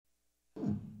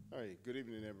right, good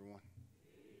evening, everyone.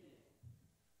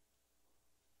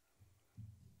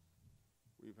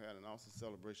 We've had an awesome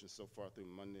celebration so far through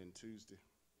Monday and Tuesday.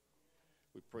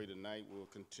 We pray tonight we'll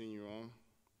continue on.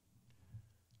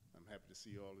 I'm happy to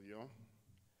see all of y'all.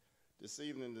 This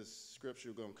evening, the scripture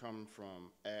is going to come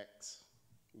from Acts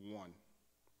 1.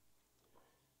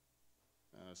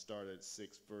 Start at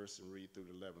 6th verse and read through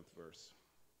the 11th verse.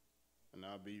 And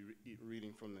I'll be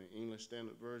reading from the English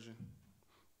Standard Version.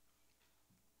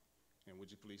 And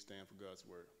would you please stand for God's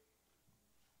word?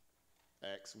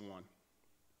 Acts 1.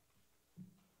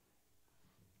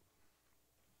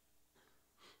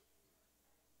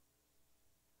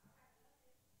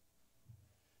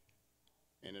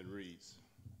 And it reads,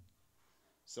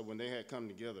 So when they had come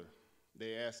together,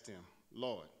 they asked him,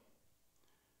 Lord,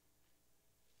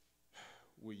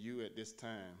 will you at this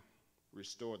time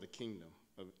restore the kingdom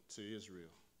to Israel?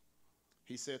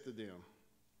 He said to them,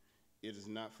 It is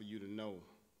not for you to know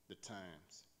the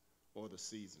times or the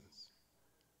seasons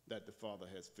that the Father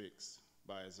has fixed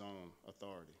by his own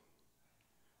authority.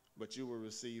 But you will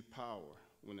receive power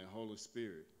when the Holy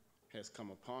Spirit has come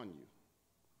upon you,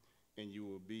 and you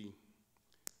will be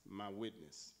my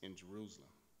witness in Jerusalem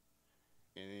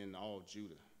and in all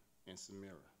Judah and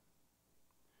Samaria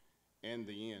and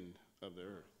the end of the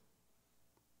earth.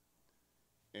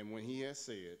 And when he had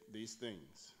said these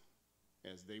things,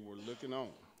 as they were looking on,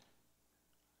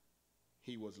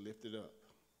 he was lifted up,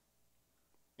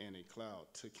 and a cloud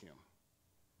took him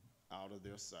out of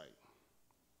their sight.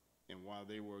 And while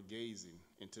they were gazing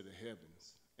into the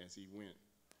heavens as he went,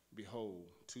 behold,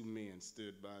 two men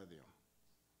stood by them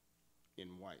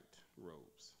in white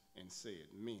robes and said,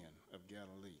 Men of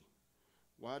Galilee,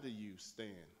 why do you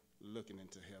stand looking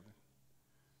into heaven?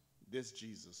 This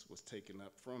Jesus was taken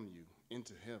up from you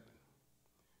into heaven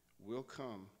will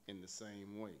come in the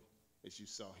same way as you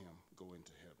saw him go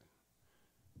into heaven.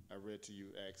 I read to you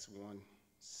Acts 1,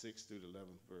 6 through the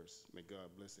 11th verse. May God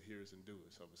bless the hearers and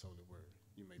doers of his holy word.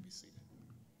 You may be seated.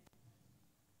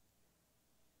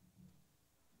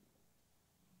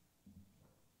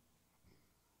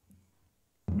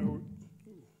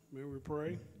 May we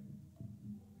pray?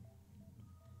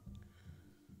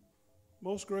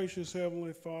 Most gracious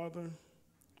Heavenly Father,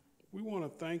 we want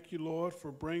to thank you, Lord,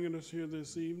 for bringing us here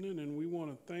this evening, and we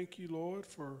want to thank you, Lord,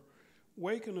 for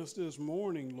waking us this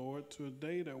morning, Lord, to a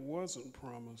day that wasn't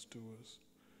promised to us.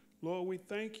 Lord, we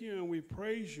thank you and we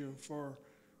praise you for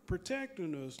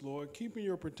protecting us, Lord, keeping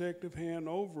your protective hand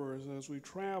over us as we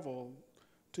travel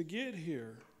to get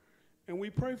here. And we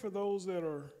pray for those that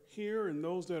are here and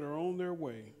those that are on their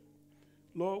way.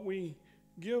 Lord, we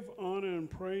give honor and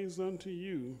praise unto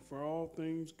you for all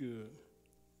things good.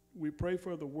 We pray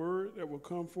for the word that will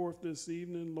come forth this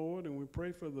evening, Lord, and we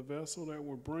pray for the vessel that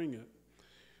will bring it.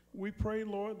 We pray,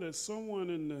 Lord, that someone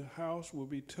in the house will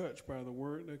be touched by the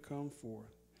word that comes forth.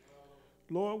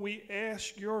 Lord, we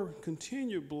ask your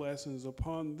continued blessings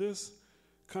upon this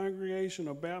congregation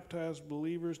of baptized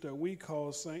believers that we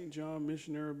call St. John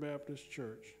Missionary Baptist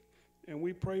Church. And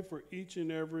we pray for each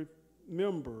and every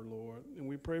member, Lord, and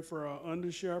we pray for our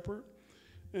under shepherd.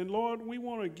 And Lord, we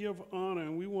want to give honor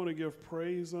and we want to give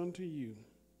praise unto you.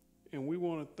 And we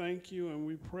want to thank you and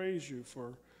we praise you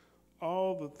for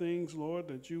all the things, Lord,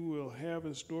 that you will have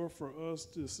in store for us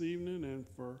this evening and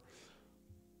for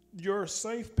your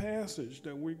safe passage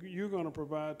that you're going to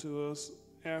provide to us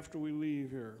after we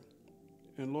leave here.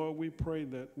 And Lord, we pray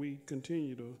that we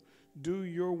continue to do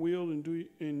your will and do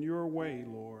in your way,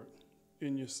 Lord.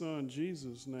 In your Son,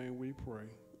 Jesus' name we pray.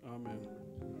 Amen.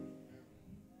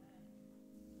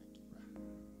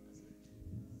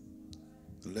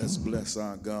 Let's bless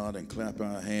our God and clap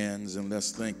our hands and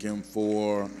let's thank him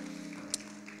for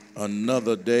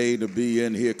another day to be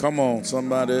in here. Come on,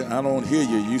 somebody. I don't hear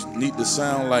you. You need to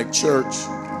sound like church.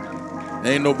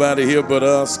 Ain't nobody here but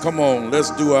us. Come on, let's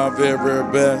do our very,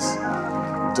 very best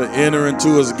to enter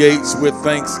into his gates with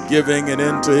thanksgiving and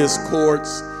into his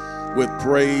courts with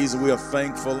praise. We are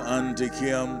thankful unto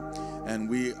him and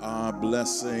we are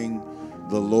blessing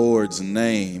the Lord's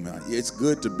name. It's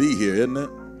good to be here, isn't it?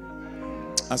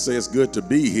 I say it's good to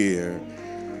be here.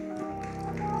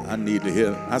 I need to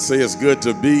hear. I say it's good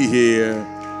to be here.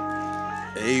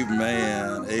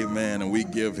 Amen. Amen. And we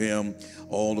give him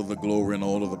all of the glory and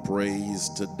all of the praise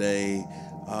today.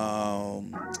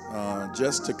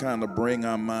 Just to kind of bring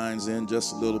our minds in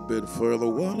just a little bit further.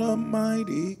 What a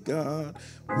mighty God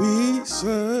we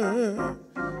serve.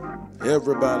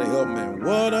 Everybody help me.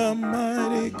 What a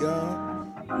mighty God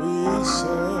we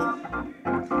serve.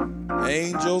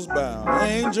 Angels bow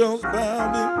me,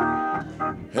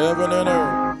 heaven and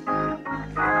earth.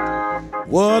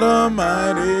 What a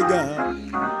mighty God.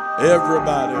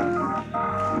 Everybody.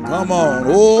 Come on.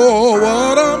 Oh,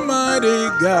 what a mighty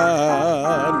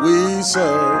God we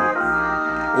serve.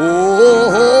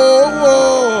 Oh,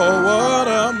 what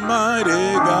a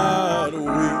mighty God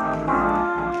we.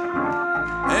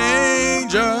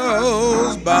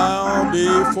 Angels bow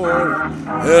before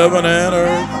heaven and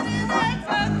earth.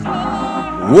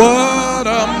 What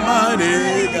a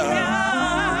mighty God.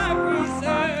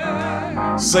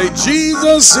 Say,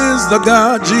 Jesus is the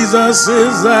God, Jesus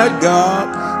is that God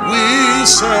we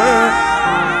serve.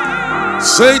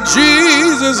 Say,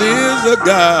 Jesus is the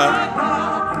God.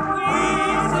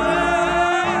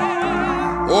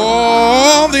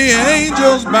 All the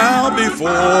angels bow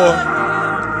before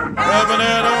heaven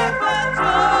and earth.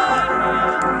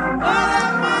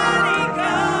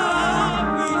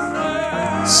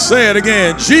 Say it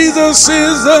again. Jesus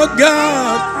is the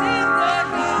God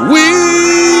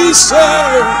we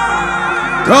serve.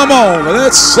 Come on,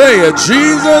 let's say it.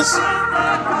 Jesus,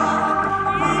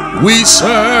 we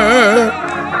serve.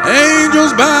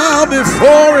 Angels bow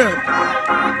before him.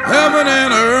 Heaven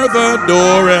and earth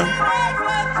adore him.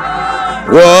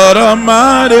 What a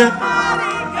mighty.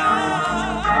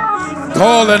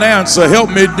 Call and answer. Help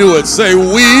me do it. Say,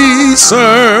 we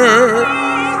serve.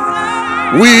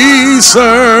 We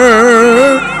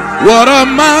serve. What a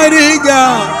mighty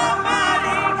God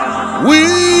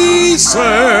we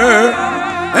serve.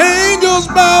 Angels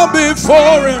bow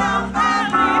before him.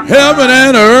 Heaven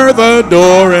and earth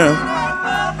adore him.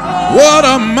 What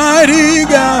a mighty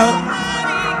God.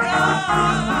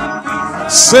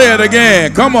 Say it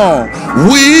again. Come on.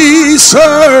 We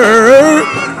serve.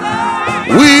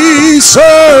 We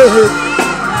serve.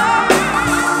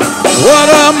 What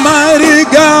a mighty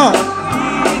God.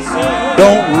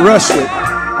 Don't rush it.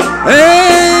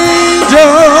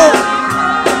 Angel.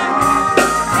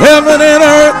 Heaven and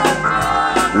earth.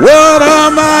 What a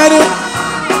mighty.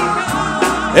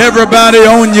 Everybody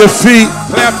on your feet.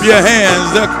 Clap your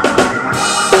hands.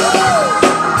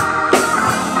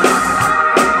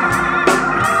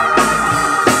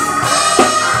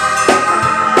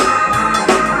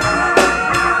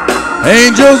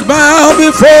 Angels bow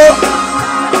before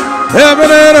heaven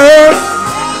and earth.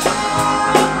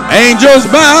 Angels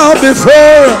bow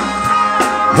before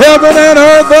heaven and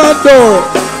earth adore.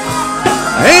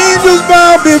 Angels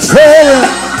bow before him.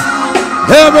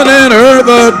 Heaven and earth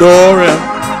adore him.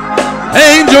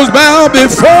 Angels bow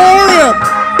before him.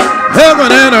 Heaven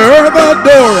and earth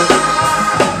adore him.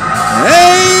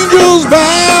 Angels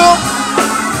bow.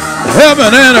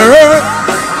 Heaven and earth.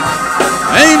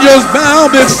 Angels bow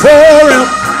before him.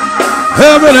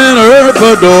 Heaven and earth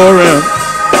adore him.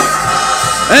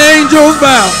 Angels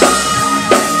bow.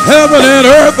 Heaven and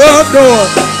earth adore.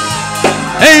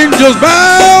 Angels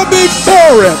bow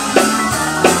before him.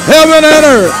 Heaven and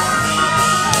earth.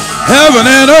 Heaven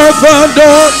and earth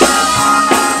adore.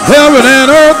 Heaven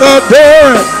and earth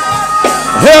adore him.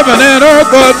 Heaven and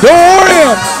earth adore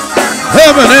him.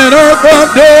 Heaven and earth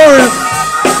adore him.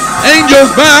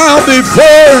 Angels bow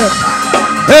before him.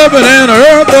 Heaven and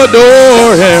earth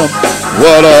adore him.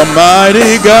 What a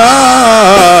mighty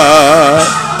God.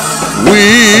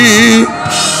 We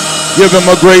give him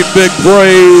a great big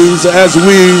praise as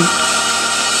we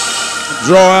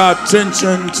draw our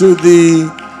attention to the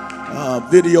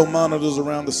video monitors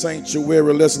around the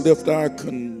sanctuary. Let's lift our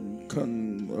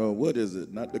what is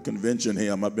it? Not the convention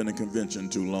hymn. I've been in convention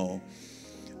too long.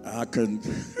 Our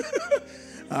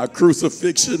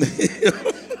crucifixion hymn.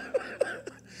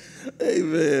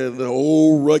 Amen. The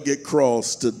old rugged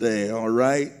cross today. All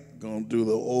right. Gonna do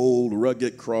the old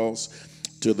rugged cross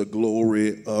to the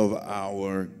glory of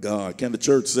our God. Can the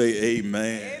church say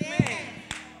amen? Amen.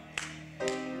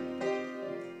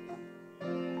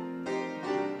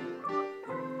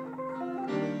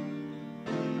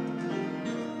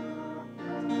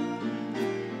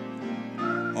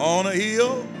 On a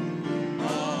hill.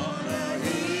 On a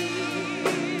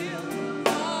hill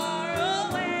far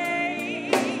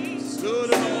away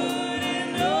stood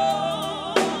an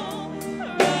old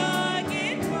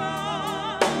rugged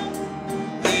cross.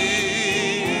 The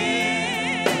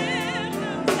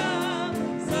anthem of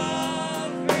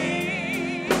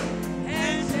suffering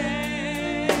and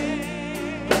shame.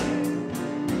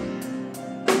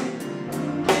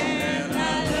 And I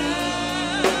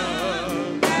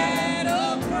love that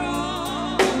old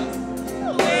cross.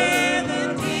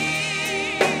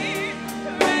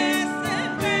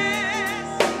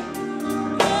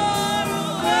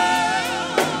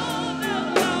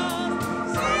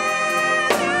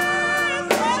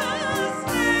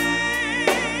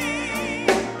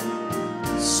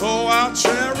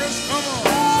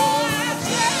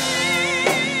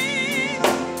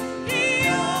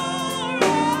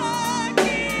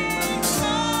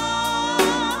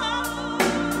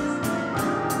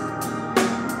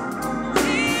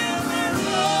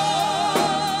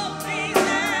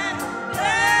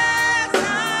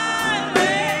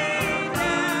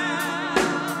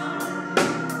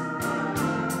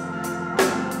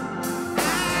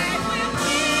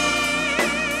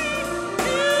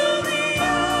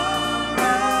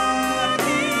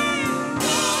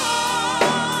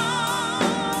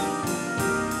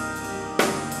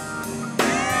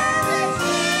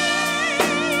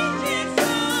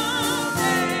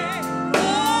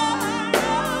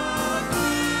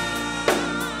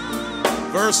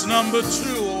 verse number 2.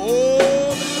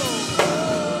 Oh,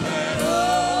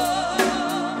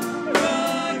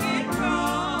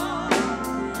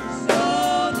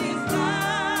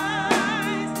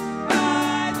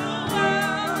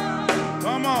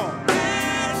 come on.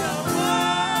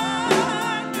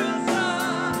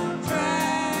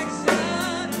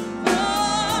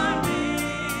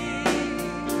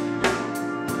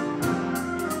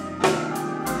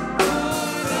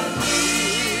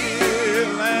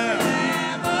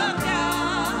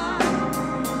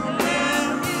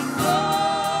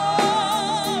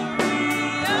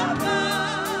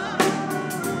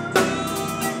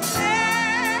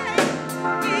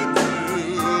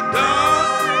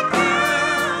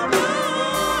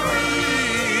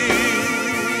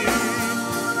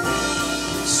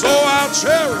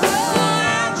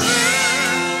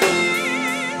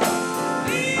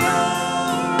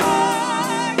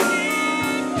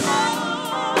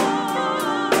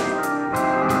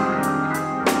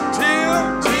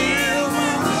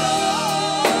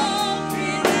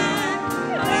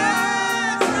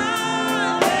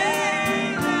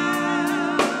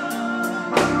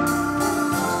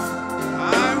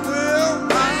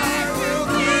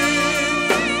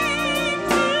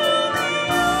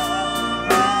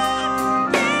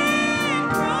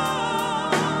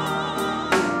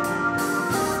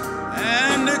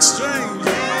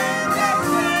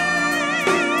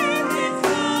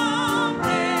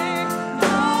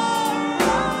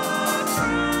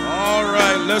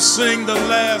 Let's sing the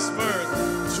last verse.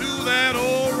 To that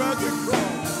old rugged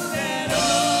cross. That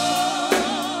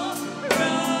old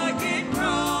rugged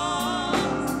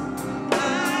cross, I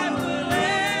will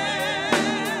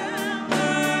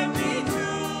ever be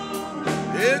true.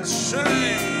 It's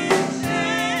shame.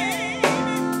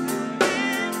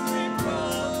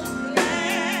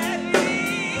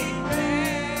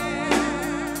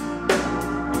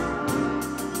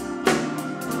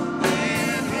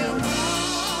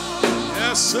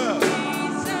 Yes, sir.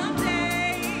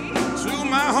 To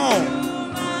my home.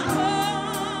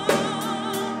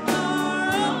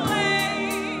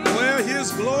 Where his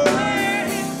glory.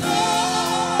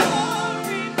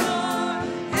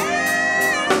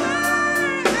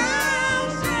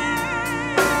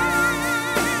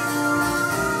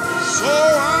 So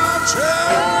I'll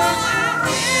cherish.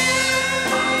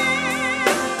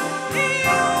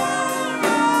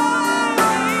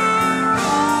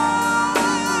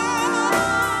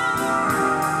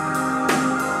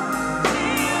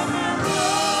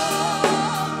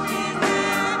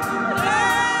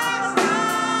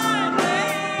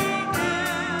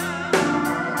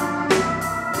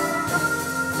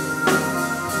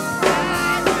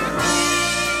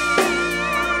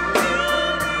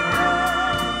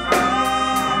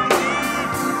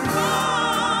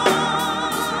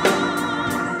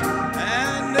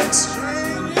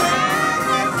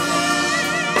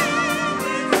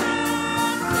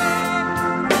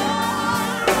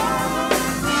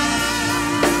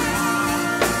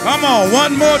 Come on,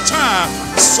 one more time.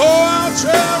 So I'll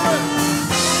cherish.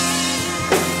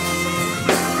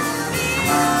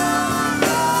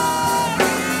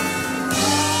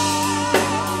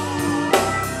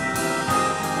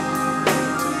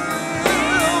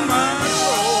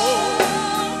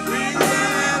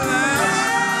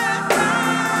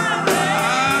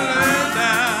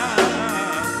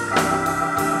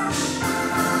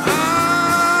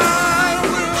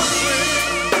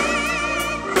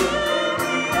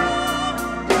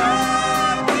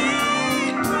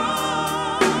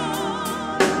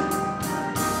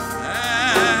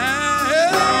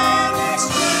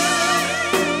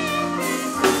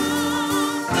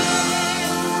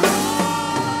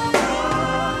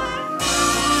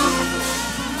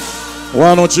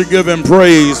 Why don't you give him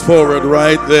praise for it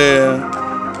right there?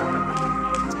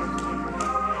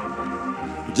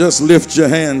 Just lift your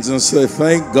hands and say,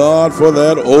 thank God for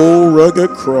that old rugged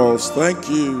cross. Thank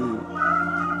you.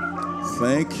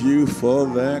 Thank you for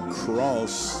that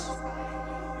cross.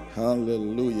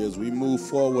 Hallelujah. As we move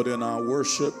forward in our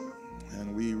worship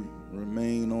and we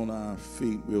remain on our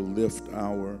feet, we'll lift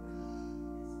our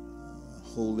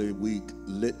Holy Week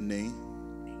litany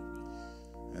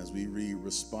as we read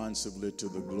responsively to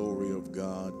the glory of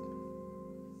God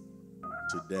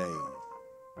today.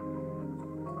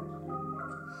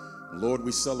 Lord,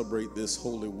 we celebrate this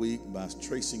Holy Week by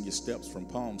tracing your steps from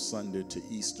Palm Sunday to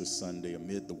Easter Sunday.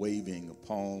 Amid the waving of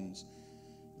palms,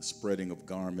 the spreading of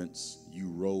garments, you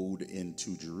rode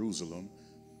into Jerusalem.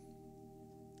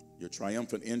 Your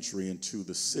triumphant entry into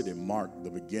the city marked the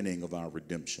beginning of our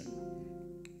redemption.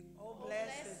 Oh,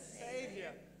 blessed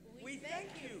Savior, we thank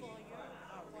you for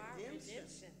our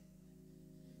redemption.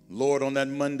 Lord, on that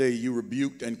Monday, you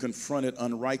rebuked and confronted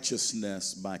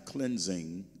unrighteousness by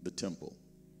cleansing the temple.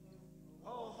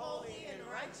 O holy and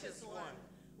righteous one,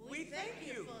 we thank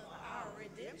you for our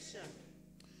redemption.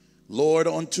 Lord,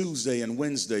 on Tuesday and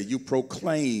Wednesday, you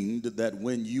proclaimed that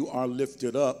when you are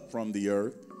lifted up from the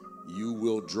earth, you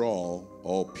will draw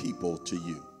all people to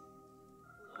you.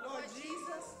 Lord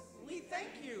Jesus, we thank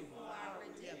you for our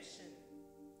redemption.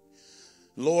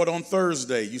 Lord, on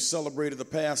Thursday, you celebrated the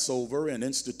Passover and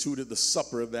instituted the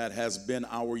supper that has been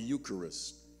our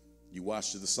Eucharist. You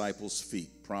washed the disciples'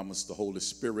 feet, promised the Holy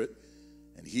Spirit,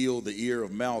 and healed the ear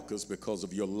of Malchus because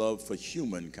of your love for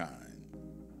humankind.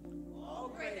 Oh,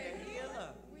 great healer,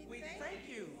 we thank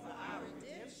you for our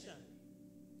redemption.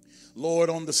 Lord,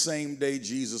 on the same day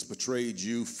Jesus betrayed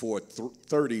you for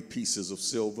 30 pieces of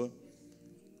silver,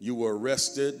 you were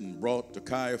arrested and brought to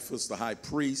Caiaphas, the high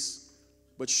priest,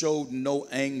 but showed no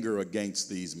anger against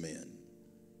these men.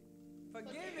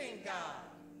 Forgiving God,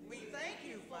 we thank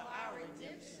you for our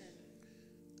redemption.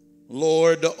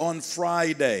 Lord, on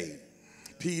Friday,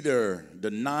 Peter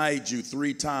denied you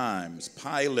 3 times.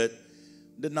 Pilate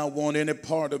did not want any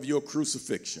part of your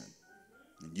crucifixion.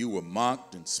 And you were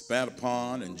mocked and spat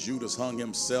upon, and Judas hung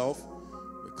himself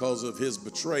because of his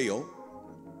betrayal.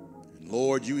 And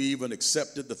Lord, you even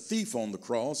accepted the thief on the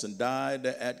cross and died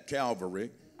at Calvary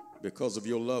because of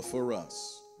your love for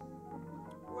us.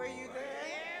 Were you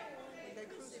there when they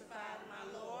crucified my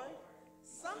Lord?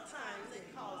 Sometimes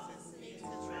it causes me to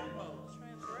tremble.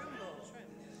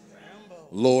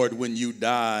 Lord, when you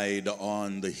died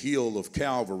on the hill of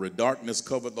Calvary, darkness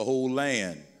covered the whole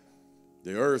land.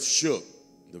 The earth shook.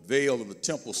 The veil of the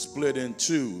temple split in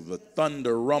two. The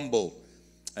thunder rumbled,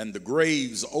 and the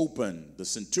graves opened. The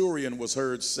centurion was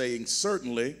heard saying,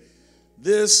 "Certainly,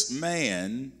 this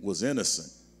man was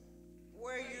innocent."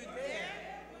 Were you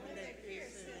there when they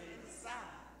pierced him in the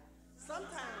side?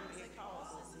 Sometimes it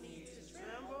causes me to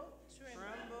tremble.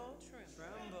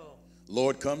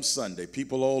 Lord, come Sunday,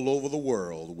 people all over the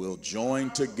world will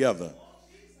join together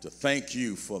to thank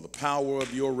you for the power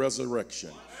of your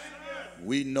resurrection.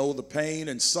 We know the pain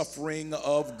and suffering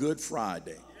of Good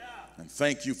Friday, and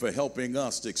thank you for helping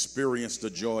us to experience the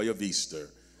joy of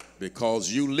Easter. Because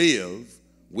you live,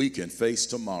 we can face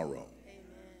tomorrow.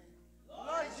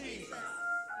 Lord Jesus,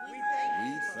 We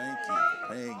thank you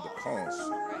for paying the cost.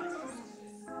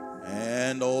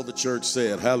 And all the church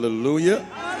said, hallelujah.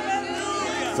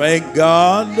 Thank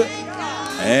God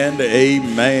and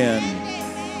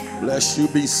amen. Bless you.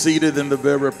 Be seated in the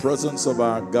very presence of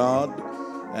our God.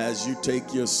 As you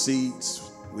take your seats,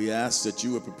 we ask that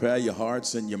you would prepare your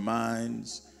hearts and your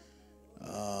minds.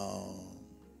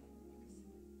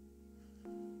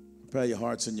 Prepare your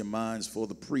hearts and your minds for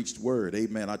the preached word.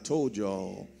 Amen. I told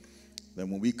y'all that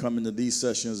when we come into these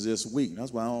sessions this week,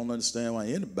 that's why I don't understand why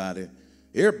everybody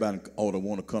ought to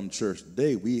want to come to church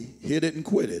today. We hit it and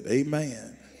quit it.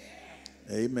 Amen.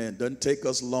 Amen. Doesn't take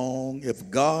us long. If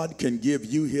God can give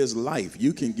you his life,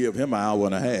 you can give him an hour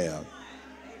and a half.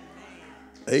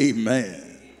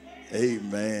 Amen.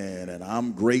 Amen. And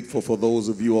I'm grateful for those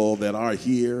of you all that are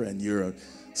here and you're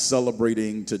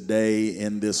celebrating today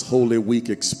in this Holy Week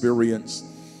experience.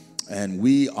 And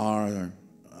we are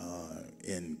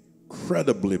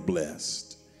incredibly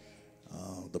blessed.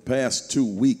 The past 2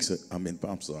 weeks,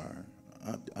 I'm sorry.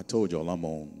 I told y'all I'm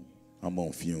on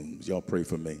fumes. Y'all pray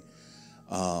for me.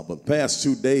 But the past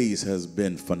 2 days has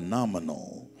been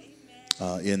phenomenal.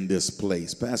 In this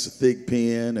place. Pastor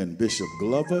Thigpen and Bishop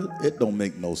Glover, it don't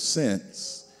make no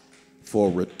sense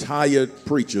for retired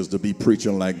preachers to be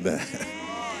preaching like that.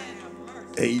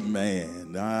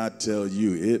 Amen. I tell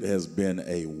you, it has been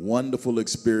a wonderful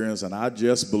experience, and I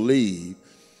just believe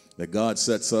that God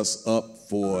sets us up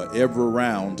for every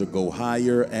round to go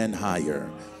higher and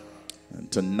higher.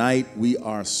 And tonight we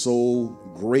are so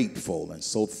grateful and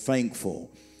so thankful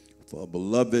for a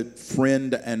beloved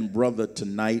friend and brother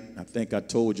tonight. I think I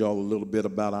told y'all a little bit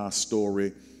about our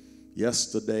story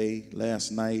yesterday,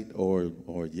 last night, or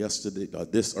yesterday,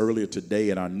 this earlier today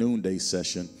in our noonday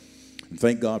session. And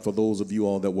thank God for those of you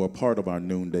all that were a part of our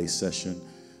noonday session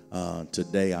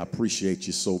today. I appreciate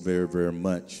you so very, very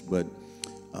much. But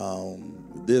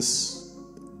this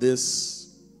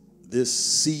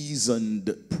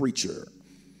seasoned preacher,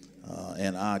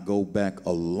 and I go back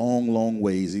a long, long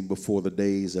ways, even before the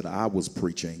days that I was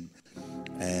preaching.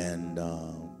 And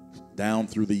down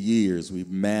through the years, we've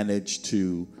managed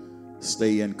to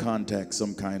stay in contact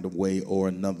some kind of way or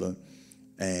another.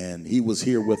 And he was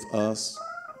here with us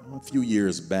a few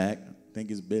years back. I think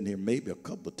he's been here maybe a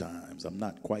couple of times. I'm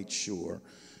not quite sure.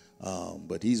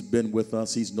 But he's been with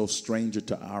us. He's no stranger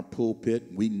to our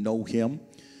pulpit. We know him,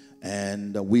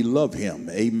 and we love him.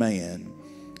 Amen.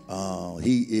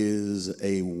 He is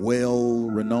a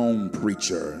well-renowned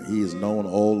preacher. He is known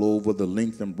all over the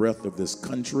length and breadth of this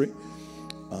country,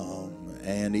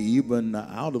 and even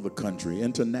out of the country,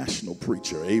 international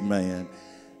preacher. Amen.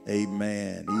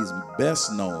 Amen. He's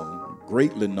best known,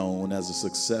 greatly known as a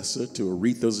successor to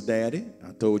Aretha's daddy.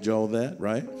 I told y'all that,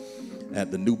 right? At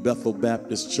the New Bethel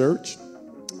Baptist Church.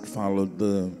 Followed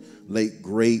the late,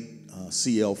 great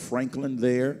C.L. Franklin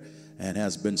there and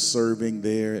has been serving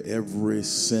there ever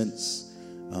since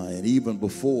and even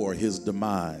before his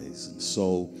demise. And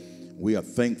so we are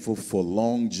thankful for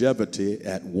longevity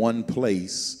at one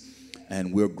place,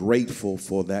 and we're grateful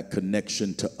for that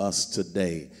connection to us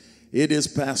today. It is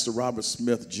Pastor Robert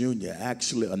Smith Jr.,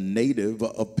 actually a native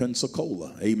of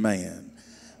Pensacola. Amen.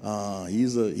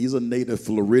 He's a native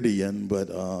Floridian, but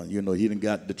you know, he done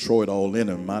got Detroit all in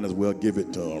him. Might as well give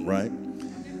it to him, right?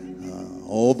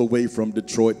 All the way from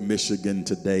Detroit, Michigan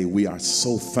today. We are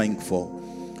so thankful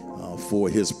for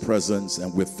his presence,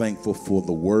 and we're thankful for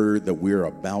the word that we're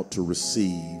about to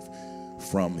receive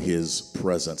from his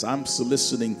presence. I'm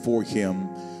soliciting for him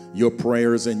your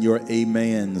prayers and your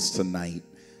amens tonight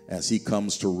as he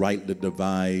comes to rightly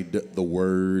divide the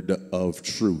word of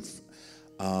truth.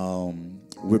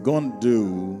 We're going to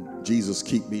do Jesus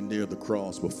Keep Me Near the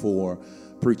Cross before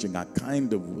preaching. I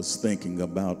kind of was thinking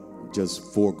about just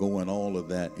foregoing all of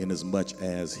that, in as much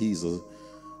as he's his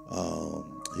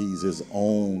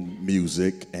own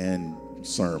music and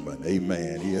sermon.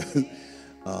 Amen.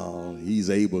 He's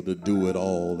able to do it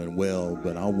all and well,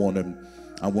 but I want him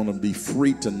to be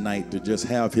free tonight to just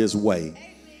have his way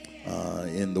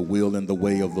in the will and the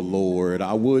way of the Lord.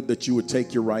 I would that you would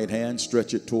take your right hand,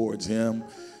 stretch it towards him,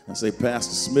 and say,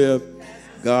 Pastor Smith,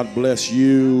 God bless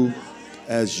you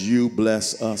as you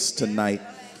bless us tonight.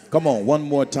 Come on, one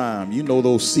more time. You know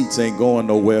those seats ain't going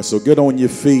nowhere, so get on your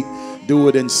feet. Do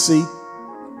it in C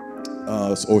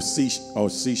or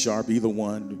C sharp, either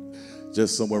one.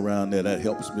 Just somewhere around there. That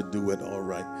helps me do it. All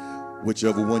right.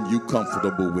 Whichever one you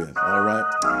comfortable with. All right.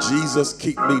 Jesus,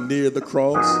 keep me near the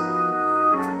cross.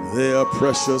 There,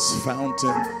 precious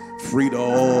fountain, free to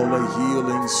all, a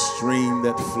healing stream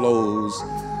that flows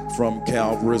from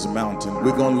Calvary's mountain.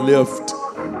 We're going to lift,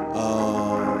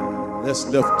 let's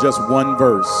lift just one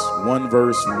verse, one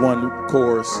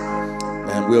chorus,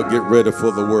 and we'll get ready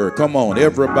for the word. Come on,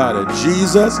 everybody.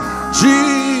 Jesus, Jesus,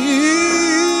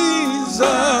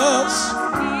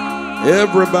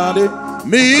 everybody,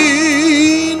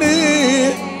 meaning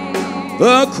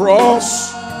the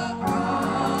cross.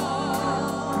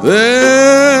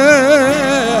 There,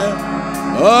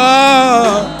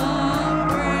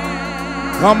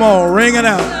 come on, ring it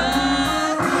out.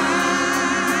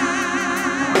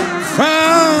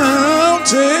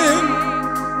 Fountain,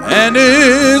 and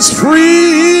is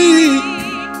free.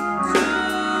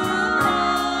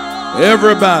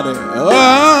 Everybody,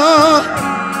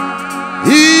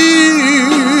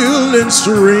 healing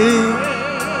stream,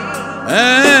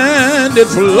 and it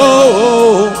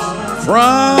flows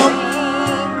from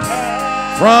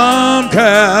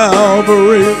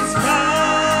Calvary.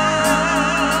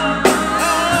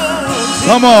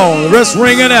 Come on, let's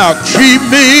ring it out. Keep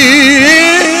me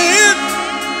in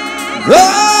the,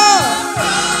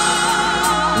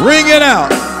 ring it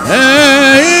out.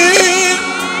 And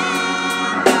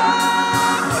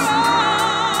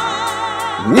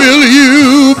will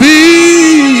you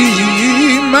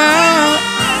be my,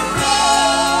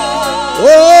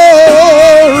 oh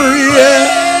yeah,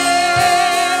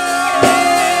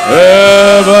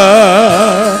 ever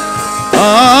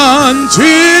until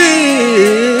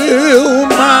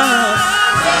my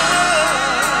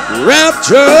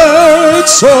raptured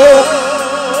soul.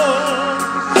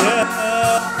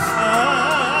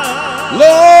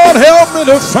 Lord, help me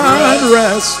to find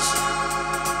rest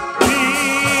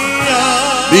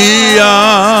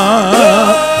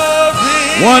beyond.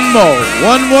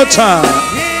 One more time.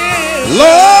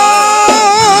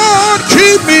 Lord,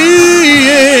 keep me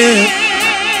in.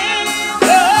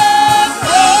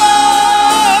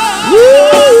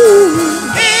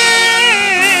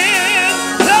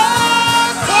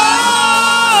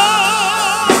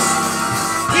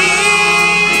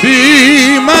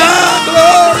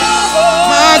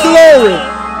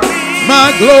 My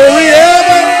glory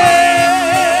ever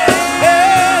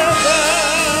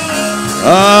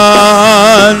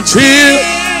until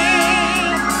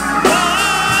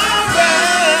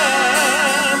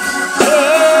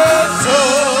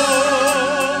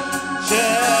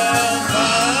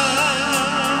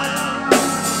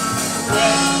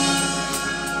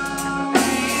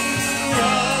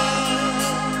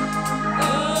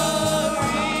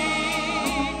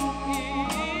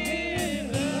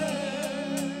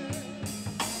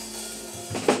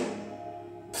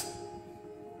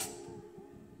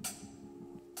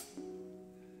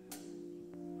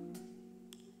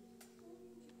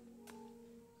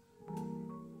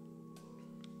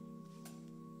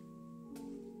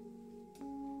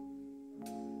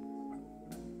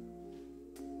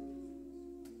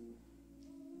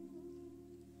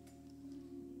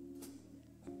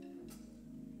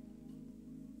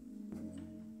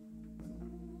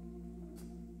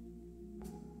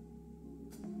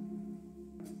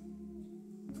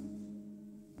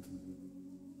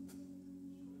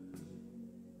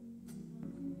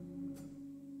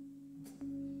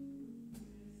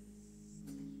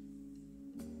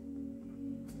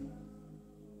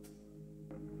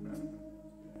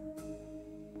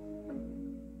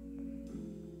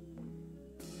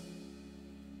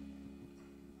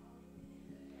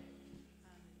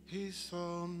He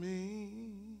saw me.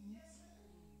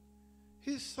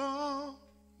 He saw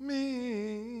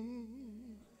me.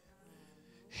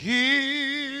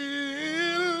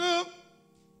 He looked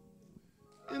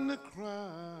in the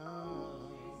crowd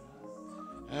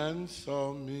and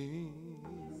saw me.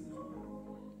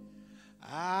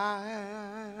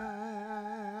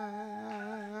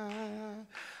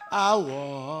 I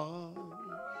was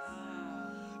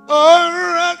a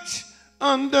wretch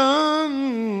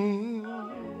undone.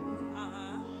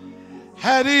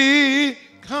 Had he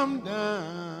come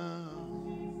down,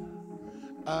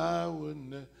 I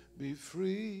wouldn't be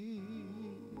free.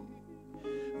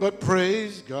 But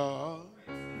praise God,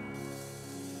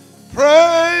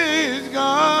 praise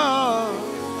God,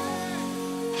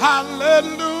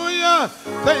 hallelujah.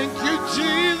 Thank you,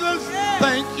 Jesus.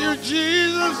 Thank you,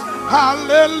 Jesus.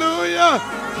 Hallelujah.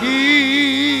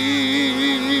 He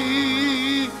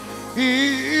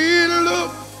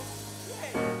looked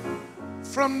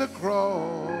from the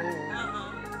cross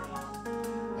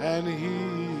and he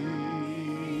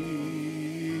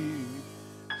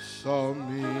saw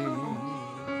me.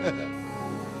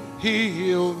 He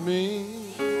healed me.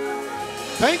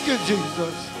 Thank you,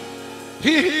 Jesus.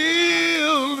 He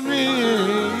healed me.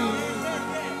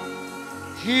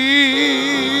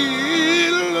 He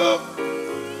looked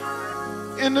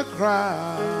in the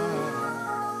crowd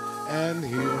and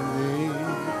healed me.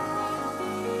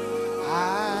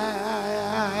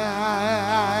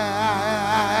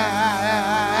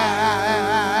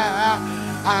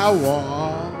 I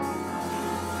was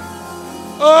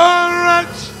a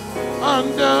wretch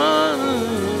undone.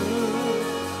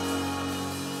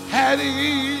 Had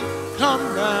he come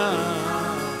down,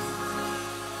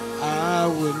 I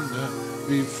wouldn't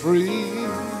be free.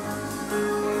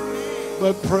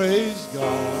 But praise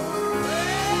God,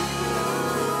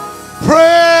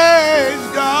 praise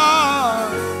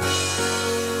God,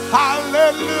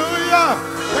 hallelujah.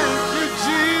 Thank you,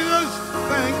 Jesus.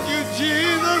 Thank you,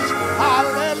 Jesus.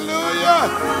 Hallelujah.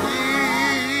 He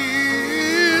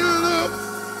looked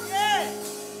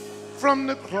from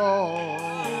the cross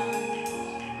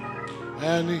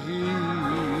and he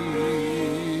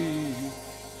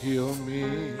healed me.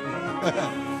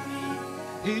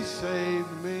 He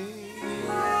saved me.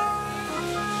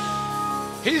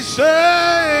 He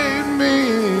saved me.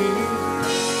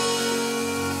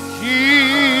 He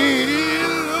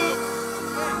looked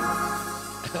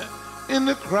in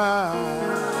the crowd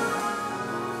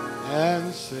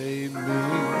and saved me.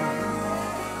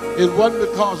 It wasn't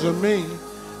because of me.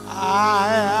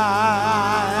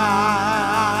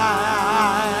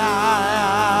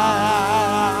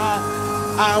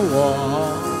 I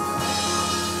was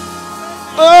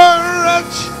a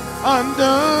wretch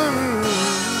undone.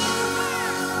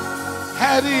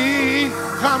 Had he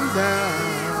come down,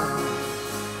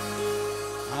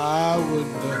 I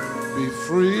wouldn't be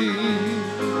free.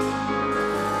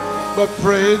 But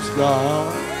praise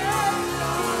God,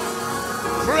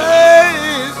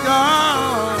 praise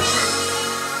God,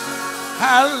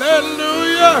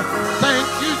 hallelujah. Thank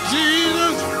you,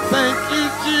 Jesus. Thank you,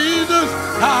 Jesus.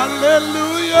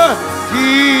 Hallelujah.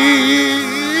 He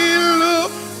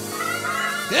looked,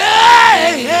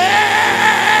 yeah, yeah.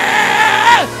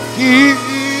 He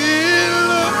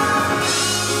looked,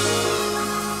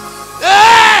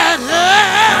 yeah,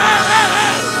 yeah.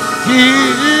 He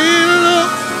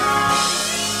looked,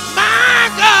 my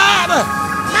God,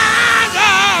 my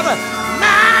God,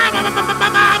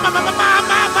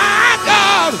 my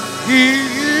God. He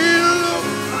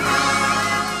looked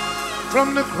from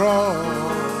the cross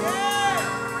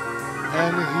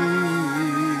and he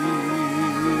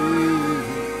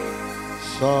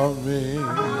saw me.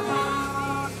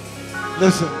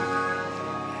 Listen,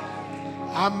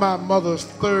 I'm my mother's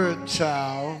third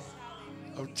child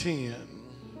of 10,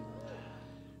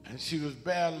 and she was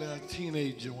barely a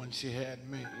teenager when she had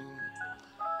me.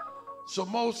 So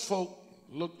most folk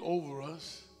looked over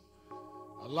us.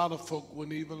 A lot of folk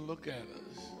wouldn't even look at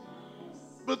us.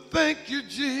 But thank you,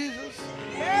 Jesus.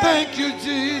 Thank you,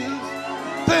 Jesus.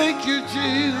 Thank you,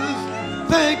 Jesus.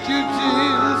 Thank you,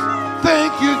 Jesus.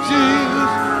 Thank you, Jesus.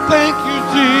 Thank you,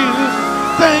 Jesus.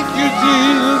 Thank you,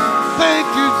 Jesus. Thank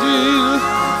you, Jesus.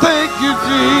 Thank you,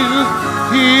 Jesus.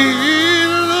 He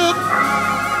looked.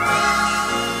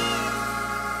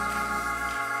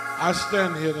 I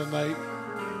stand here tonight,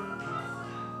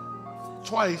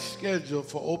 twice scheduled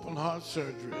for open heart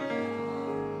surgery,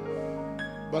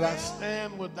 but I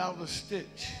stand without a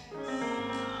stitch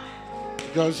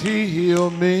because he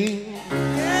healed me.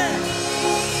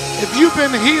 If you've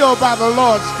been healed by the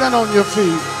Lord, stand on your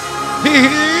feet. He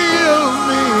healed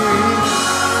me.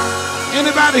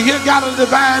 Anybody here got a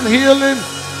divine healing?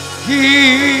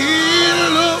 He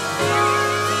looked.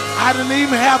 I didn't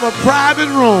even have a private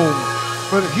room,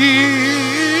 but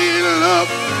he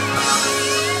looked.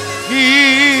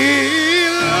 He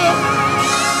looked.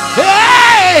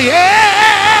 Hey, yeah.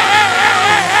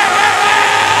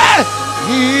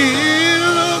 He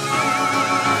looked.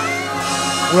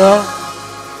 Well,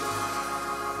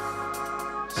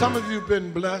 some of you have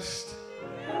been blessed.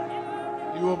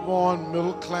 You were born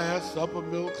middle class, upper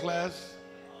middle class,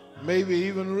 maybe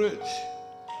even rich.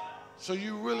 So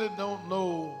you really don't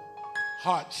know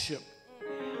hardship.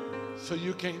 So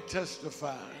you can't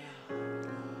testify.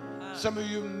 Some of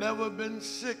you have never been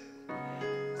sick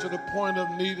to the point of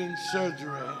needing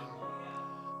surgery.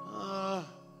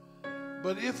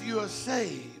 But if you are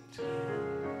saved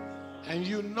and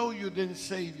you know you didn't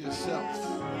save yourself,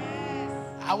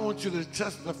 I want you to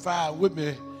testify with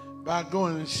me by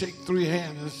going and shake 3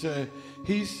 hands and say,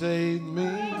 he saved me.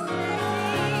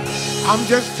 I'm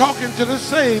just talking to the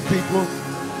saved people.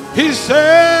 He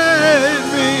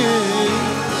saved me.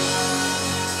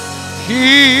 He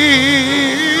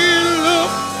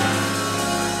looked.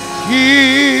 He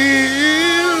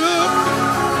looked.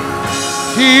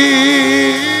 He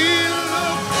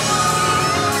looked.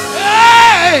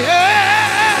 Hey, hey.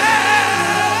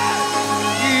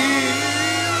 He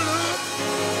looked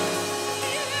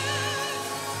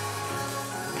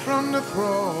from the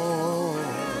cross,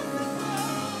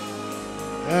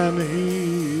 and he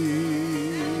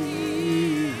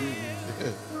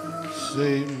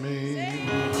saved me.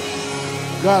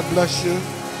 God bless you.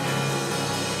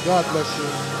 God bless you.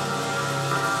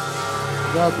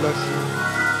 God bless you.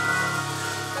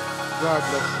 God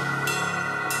bless you.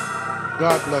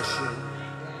 God bless you.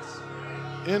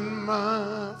 In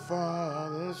my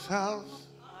Father's house,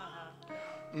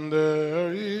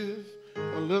 there is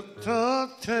a little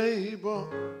table,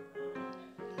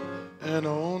 and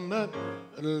on that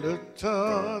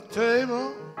little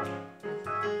table,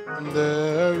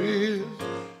 there is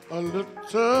a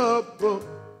little book,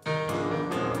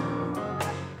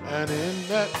 and in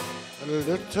that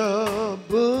little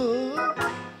book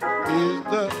is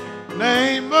the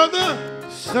name of the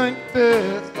sanctified.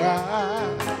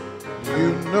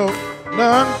 You know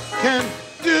none can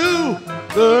do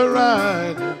the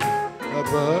right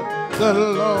but the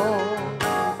Lord.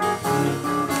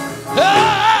 Hey,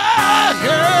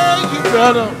 you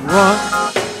better run,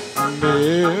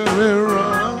 Mary,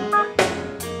 run,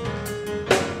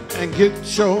 and get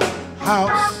your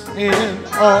house in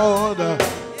order.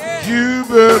 You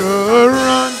better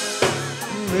run,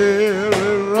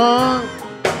 Mary, run.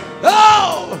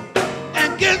 Oh,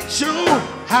 and get your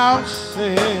house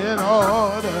in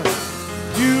order.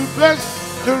 You best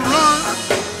to run,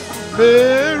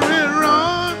 Mary,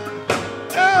 run.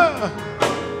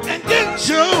 And get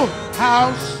your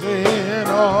house in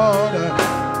order.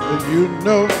 You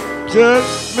know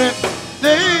judgment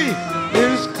day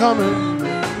is coming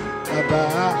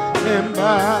by and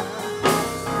by.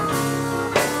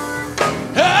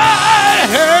 Hey,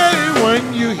 hey, when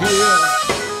you hear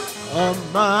of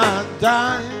my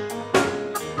dying,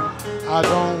 I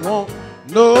don't want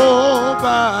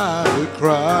nobody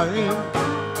crying.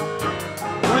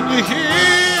 When you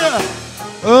hear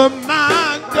of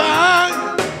my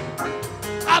dying,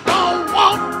 I don't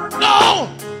want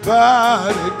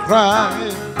nobody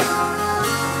crying.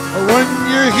 When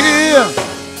you hear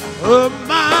of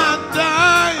my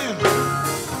dying,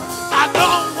 I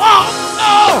don't want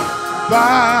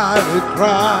nobody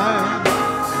crying.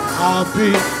 I'll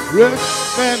be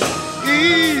resting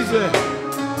easy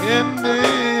in the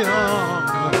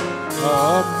arms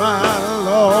of my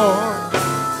Lord.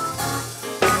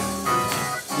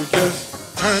 You just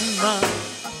turn my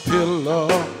pillow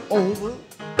over,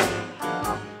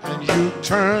 and you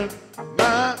turn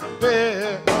my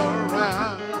bed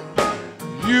around.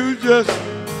 You just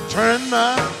turn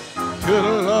my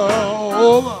pillow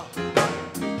over,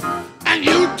 and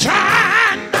you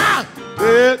turn my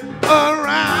bed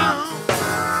around.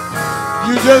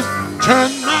 You just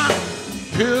turn my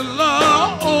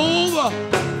pillow over,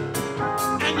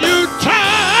 and you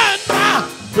turn my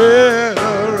bed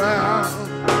around.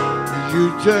 You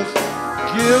just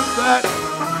give that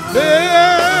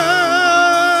bell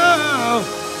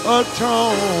a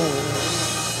tone.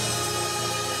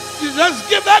 You just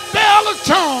give that bell a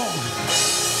tone.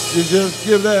 You just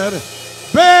give that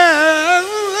bell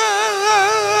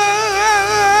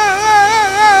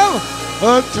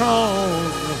a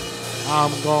tone.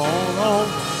 I'm going on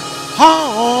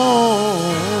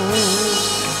home.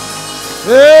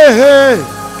 Hey, hey,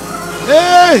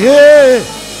 hey, hey,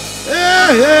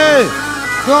 hey, hey,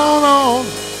 going on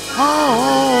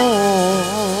home.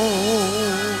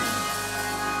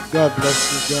 God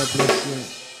bless you. God bless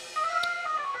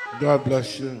you. God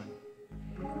bless you.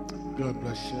 God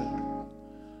bless you.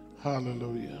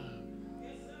 Hallelujah.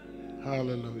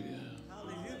 Hallelujah.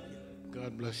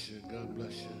 God bless you. God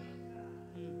bless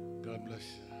you. God bless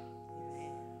you.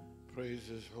 Praise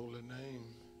his holy name.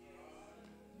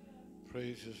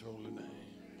 Praise his holy name.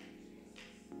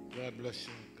 God bless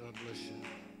you. God bless you.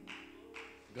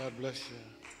 God bless you.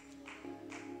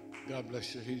 God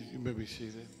bless you. You may be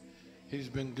seated. He's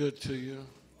been good to you.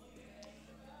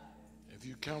 If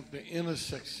you count the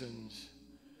intersections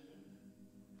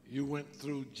you went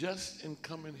through just in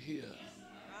coming here,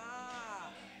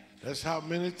 that's how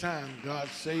many times God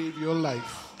saved your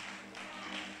life.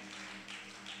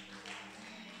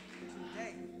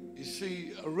 You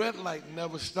see, a red light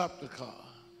never stopped the car.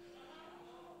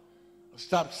 A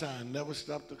stop sign never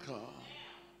stopped the car.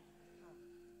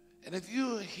 And if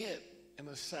you hit in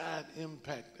a side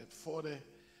impact at 40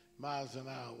 miles an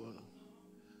hour,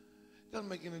 it doesn't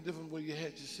make any difference whether you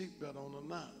had your seatbelt on or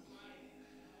not.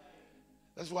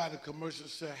 That's why the commercial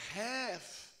said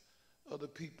half of the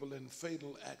people in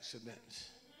fatal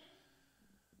accidents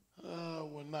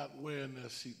were not wearing their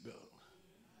seatbelt,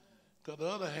 because the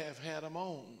other half had them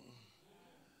on.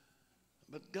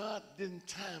 But God didn't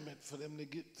time it for them to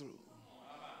get through.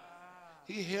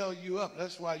 He held you up.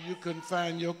 That's why you couldn't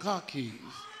find your car keys.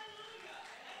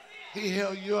 He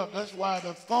held you up. That's why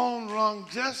the phone rung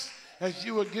just as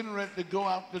you were getting ready to go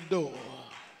out the door.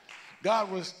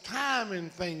 God was timing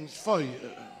things for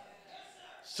you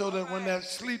so that when that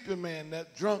sleepy man,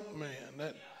 that drunk man,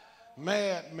 that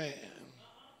mad man,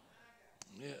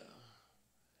 yeah,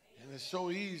 and it's so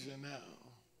easy now.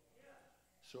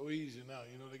 So easy now.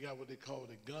 You know, they got what they call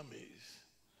the gummies.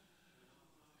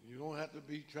 You don't have to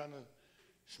be trying to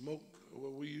smoke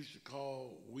what we used to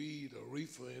call weed or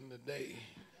reefer in the day.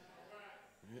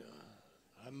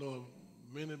 Yeah, I know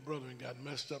many brethren got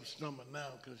messed up stomach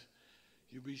now because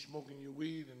you be smoking your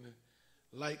weed and the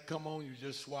light come on, you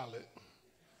just swallow it.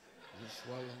 Just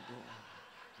swallow it.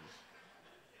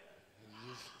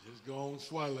 Just go on,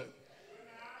 swallow it.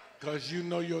 Because you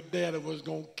know your daddy was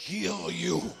going to kill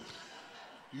you.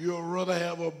 You'd rather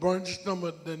have a burnt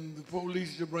stomach than the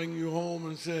police to bring you home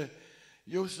and say,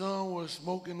 your son was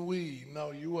smoking weed.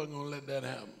 No, you wasn't going to let that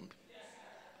happen.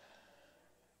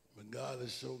 But God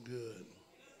is so good.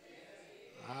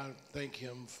 I thank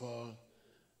him for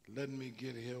letting me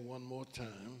get here one more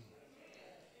time.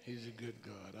 He's a good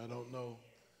God. I don't know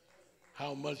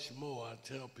how much more I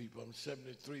tell people. I'm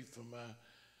 73 for my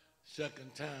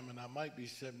second time, and I might be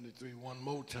 73 one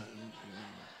more time.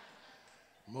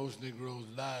 Most Negroes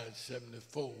die at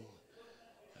 74.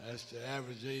 That's the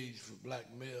average age for black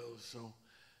males, so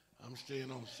I'm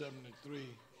staying on 73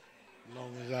 as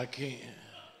long as I can.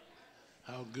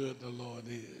 How good the Lord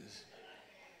is.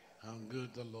 How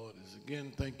good the Lord is.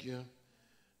 Again, thank you.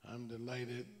 I'm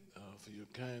delighted for your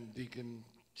kind deacon,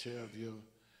 chair of your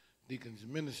deacon's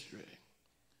ministry.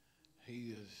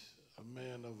 He is a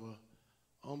man of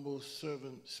a humble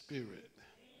servant spirit.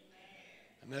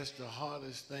 And that's the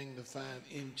hardest thing to find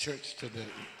in church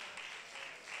today.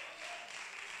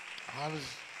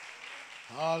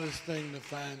 Hardest thing to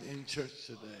find in church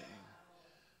today.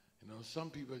 You know, some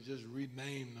people just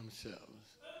rename themselves.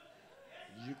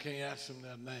 You can't ask them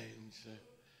their names.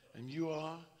 And you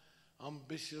are? I'm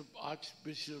Bishop,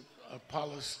 Archbishop,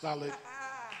 Apostolic.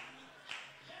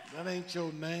 That ain't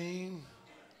your name.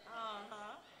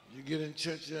 You get in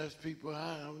church, you ask people,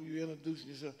 hi, you introduce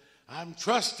yourself. I'm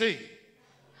trustee.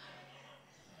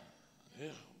 Yeah,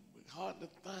 it's hard to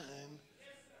find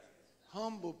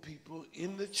humble people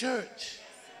in the church.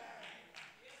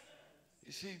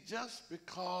 You see, just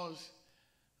because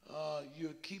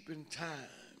you're keeping time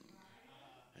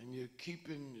and you're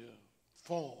keeping your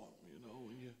form, you know,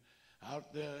 when you're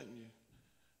out there and you're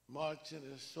marching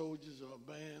as soldiers or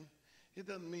a band, it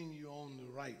doesn't mean you're on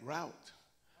the right route.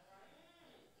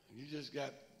 You just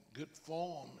got good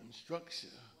form and structure,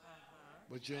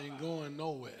 but you ain't going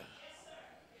nowhere.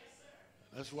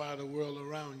 That's why the world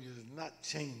around you is not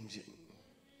changing.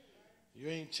 You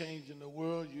ain't changing the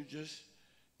world, you just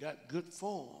got good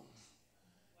form.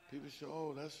 People say,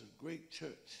 oh, that's a great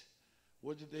church.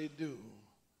 What did they do?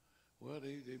 Well,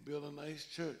 they built a nice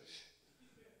church,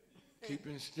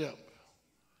 keeping step.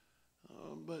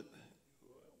 But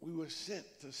we were sent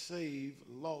to save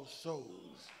lost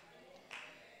souls.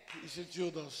 He said,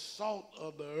 you're the salt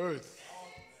of the earth.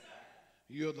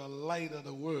 You're the light of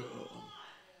the world.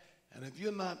 And if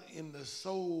you're not in the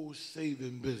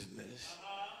soul-saving business,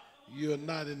 you're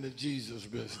not in the Jesus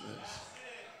business.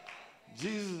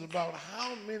 Jesus is about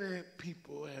how many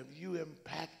people have you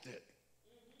impacted?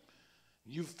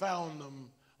 You found them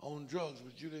on drugs,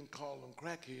 but you didn't call them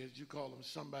crackheads. You called them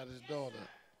somebody's daughter,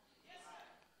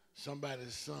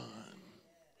 somebody's son.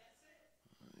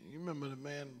 You remember the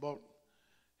man brought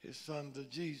his son to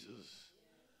Jesus.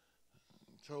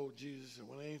 He told Jesus that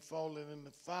when he ain't falling in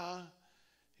the fire,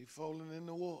 he falling in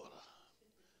the water.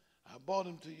 I brought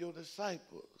him to your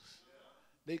disciples.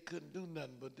 They couldn't do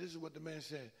nothing, but this is what the man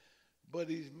said, but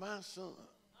he's my son.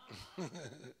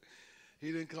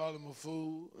 He didn't call him a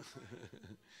fool.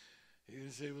 He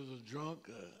didn't say he was a drunk,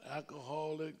 an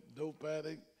alcoholic, dope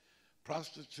addict,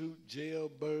 prostitute,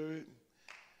 jailbird.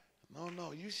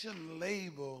 No, you shouldn't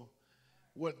label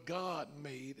what God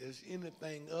made as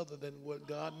anything other than what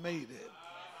God made it.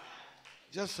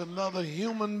 Just another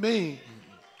human being.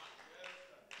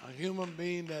 A human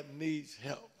being that needs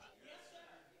help.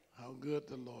 How good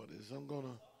the Lord is. I'm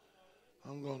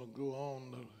gonna go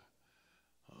on.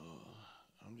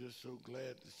 I'm just so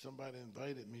glad that somebody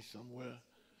invited me somewhere.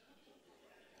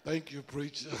 Thank you,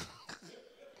 preacher.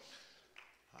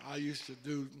 I used to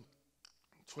do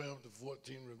 12 to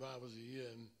 14 revivals a year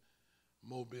in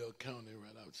Mobile County,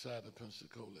 right outside of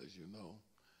Pensacola, as you know.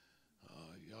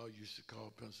 Y'all used to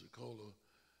call Pensacola,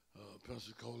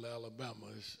 Alabama.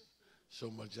 It's so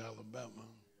much Alabama,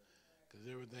 because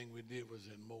everything we did was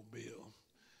in Mobile.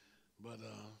 But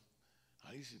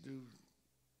I used to do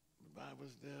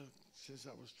revivals there since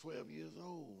I was 12 years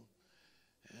old.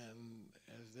 And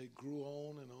as they grew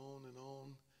on and on and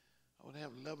on, I would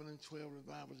have 11 and 12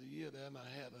 revivals a year there, and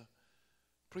I had a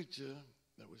preacher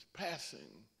that was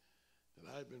passing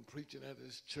that I'd been preaching at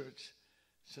his church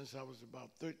since I was about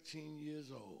 13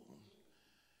 years old.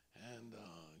 And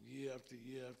year after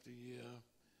year after year,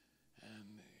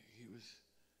 and he was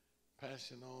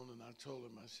passing on, and I told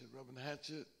him, I said, Reverend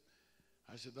Hatchett,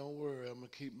 I said, don't worry, I'm going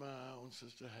to keep my eye on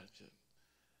Sister Hatchett.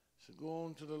 So go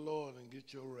on to the Lord and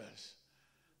get your rest.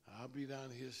 I'll be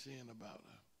down here seeing about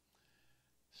her.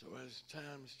 So as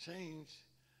times changed,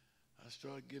 I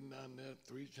started getting down there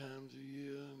 3 times a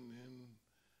year, and then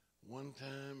one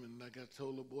time, and like I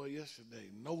told the boy yesterday,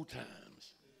 no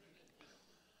times.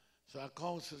 So I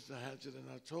called Sister Hatchett, and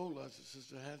I told her, I said,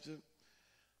 Sister Hatchett,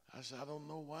 I said, I don't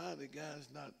know why the guy's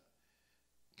not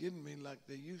getting me like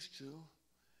they used to,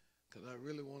 because I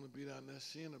really want to be down there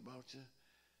seeing about you.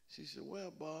 She said,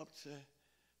 well, Bob,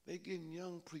 they getting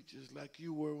young preachers like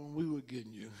you were when we were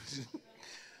getting you.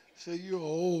 Said, you're an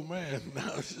old man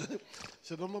now. Said,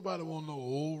 don't nobody want no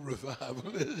old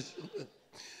revivalist.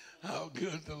 How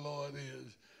good the Lord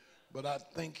is. But I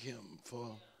thank him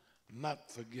for not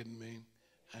forgetting me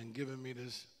and giving me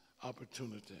this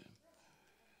opportunity.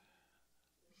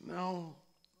 Now,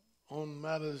 on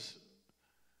matters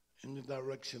in the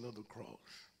direction of the cross,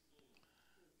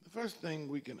 the first thing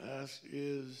we can ask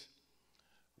is,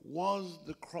 was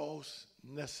the cross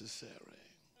necessary?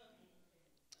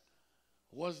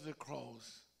 Was the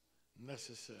cross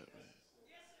necessary?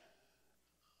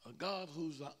 A God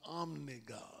who's an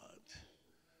omni-God,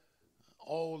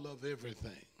 all of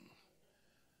everything.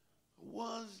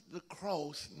 Was the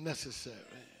cross necessary?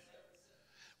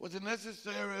 Was it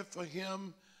necessary for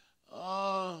him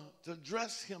to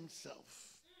dress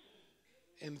himself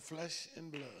in flesh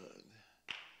and blood?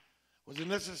 Was it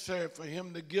necessary for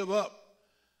him to give up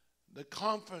the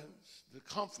comfort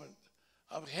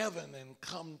of heaven and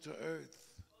come to earth?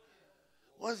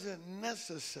 Was it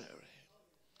necessary?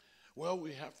 Well,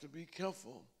 we have to be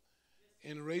careful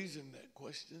in raising that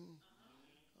question.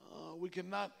 We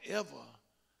cannot ever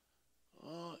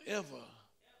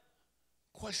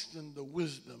question the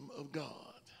wisdom of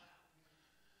God.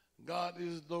 God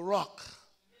is the rock.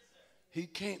 He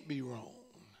can't be wrong.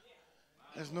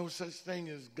 There's no such thing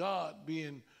as God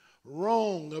being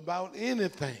wrong about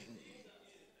anything.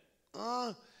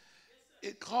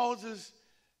 It causes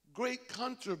great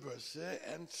controversy,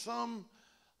 and some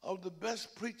of the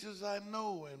best preachers I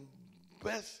know and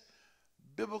best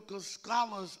biblical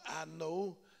scholars I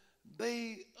know,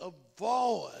 they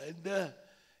avoid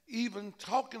even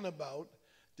talking about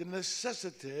the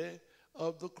necessity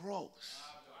of the cross,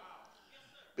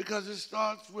 because it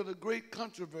starts with a great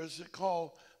controversy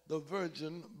called the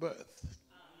virgin birth.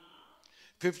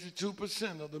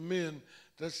 52% of the men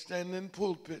that stand in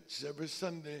pulpits every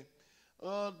Sunday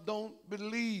don't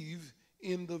believe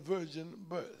in the virgin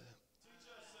birth.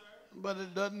 But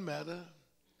it doesn't matter.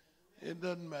 It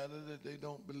doesn't matter that they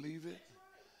don't believe it.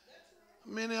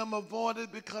 Many of them avoid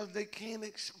it because they can't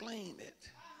explain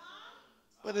it.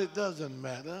 But it doesn't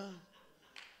matter.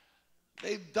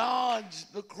 They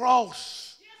dodge the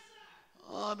cross.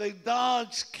 They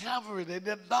dodge Calvary. They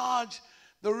dodge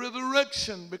the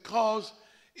resurrection because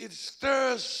it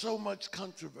stirs so much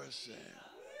controversy.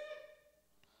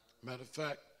 Matter of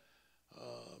fact,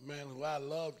 A man who I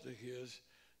love to hear is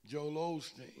Joel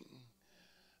Osteen.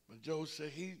 But Joe said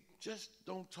he just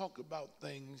don't talk about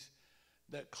things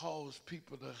that cause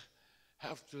people to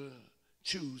have to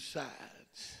choose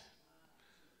sides.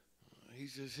 He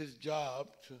says his job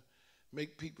to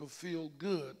make people feel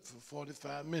good for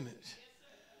 45 minutes.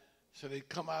 So they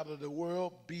come out of the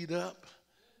world beat up.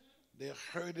 They're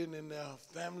hurting in their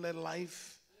family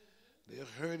life. They're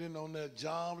hurting on their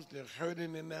jobs. They're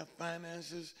hurting in their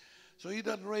finances. So he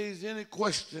doesn't raise any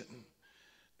question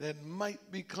that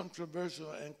might be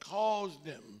controversial and cause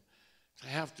them to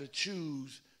have to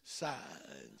choose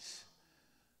sides.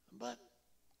 But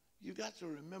you got to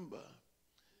remember,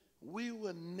 we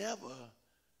were never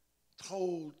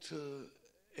told to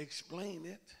explain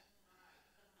it.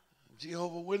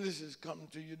 Jehovah's Witnesses come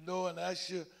to your door and ask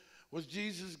you, was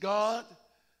Jesus God?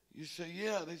 You say,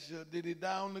 yeah. They said, did he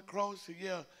die on the cross? Say,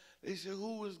 yeah. They said,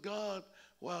 who was God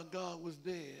while God was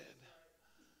dead?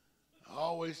 I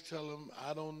always tell them,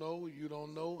 I don't know, you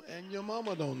don't know, and your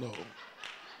mama don't know.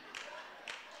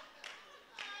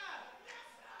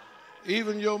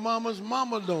 Even your mama's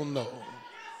mama don't know.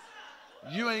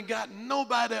 You ain't got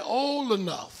nobody old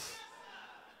enough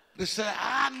to say,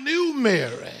 I knew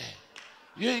Mary.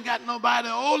 You ain't got nobody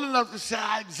old enough to say,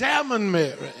 I examined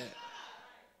Mary.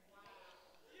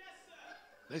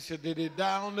 They said, did he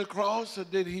die on the cross or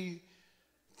did he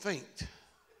faint?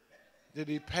 Did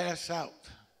he pass out?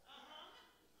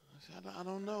 I said, I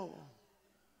don't know.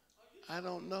 I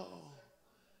don't know.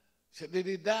 Said, did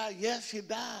he die? Yes, he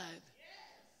died.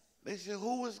 They said,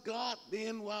 who was God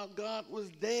then while God was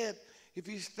dead if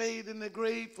he stayed in the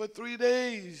grave for 3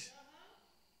 days?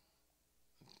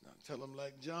 I tell them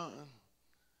like John.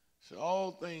 So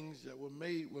all things that were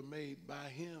made by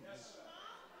him.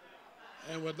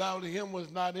 And without him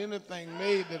was not anything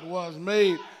made that was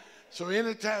made. So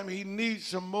anytime he needs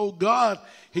some more God,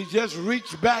 he just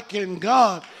reach back in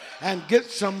God and get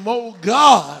some more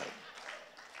God.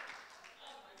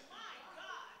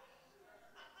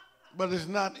 But it's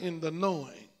not in the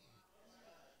knowing.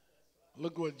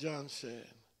 Look what John said.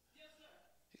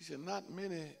 He said, not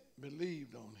many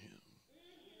believed on him,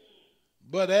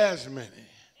 but as many.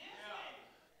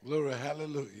 Glory,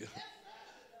 hallelujah.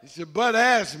 He said, but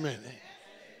as many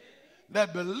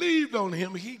that believed on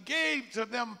him, he gave to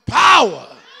them power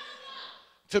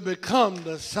to become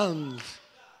the sons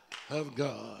of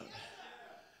God.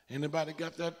 Anybody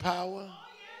got that power?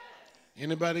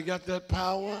 Anybody got that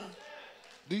power?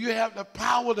 Do you have the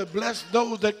power to bless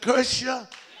those that curse you?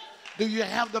 Do you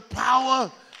have the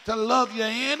power to love your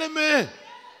enemy?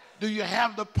 Do you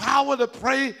have the power to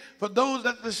pray for those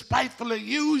that despitefully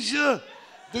use you?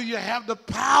 Do you have the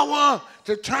power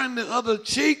to turn the other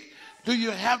cheek? Do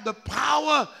you have the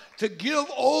power to give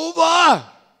over?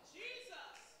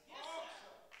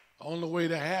 Only way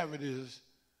to have it is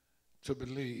to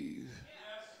believe.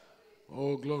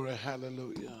 Oh, glory,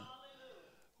 hallelujah.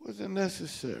 Was it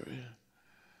necessary?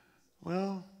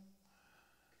 Well,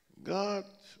 God's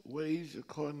ways,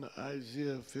 according to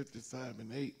Isaiah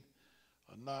 55:8,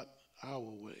 are not our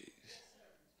ways.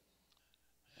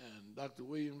 And Dr.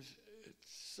 Williams,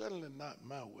 it's certainly not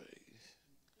my ways.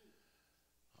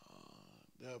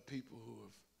 There are people who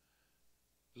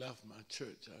have left my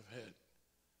church. I've had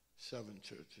 7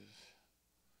 churches.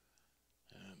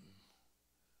 And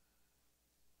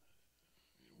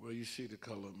well, you see the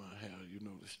color of my hair, you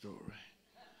know the story.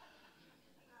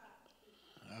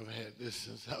 I've had this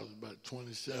since I was about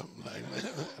 27, like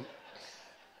that.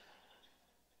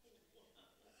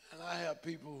 And I have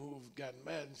people who've gotten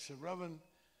mad and said, Reverend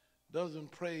doesn't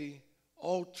pray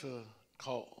altar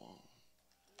call.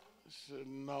 I said,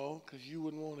 no, because you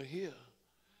wouldn't want to hear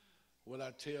what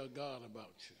I tell God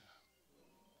about you.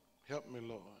 Help me,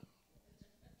 Lord.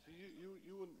 So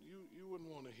you wouldn't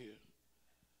want to hear.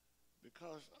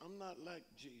 Because I'm not like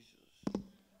Jesus.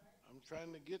 I'm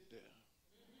trying to get there.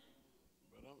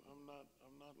 But I'm not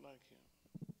like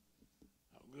him.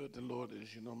 How good the Lord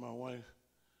is. You know, my wife,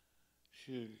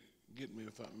 she'll get me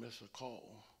if I miss a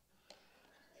call.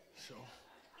 So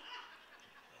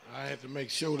I had to make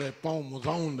sure that phone was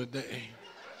on today.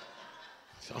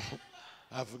 So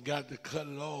I forgot to cut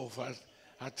it off.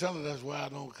 I tell her that's why I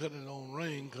don't cut it on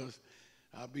ring, because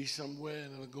I'll be somewhere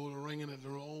and it'll go to ringing at the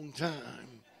wrong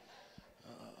time.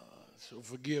 So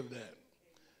forgive that.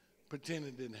 Pretend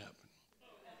it didn't happen.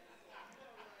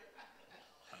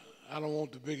 I don't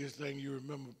want the biggest thing you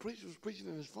remember. Preacher was preaching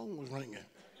and his phone was ringing.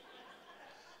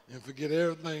 And forget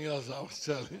everything else I was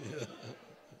telling you.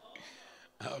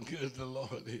 How good the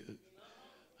Lord is.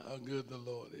 How good the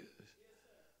Lord is.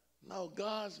 No,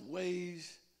 God's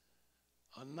ways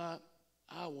are not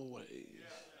our ways.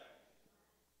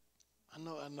 I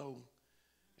know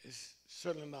It's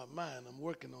certainly not mine. I'm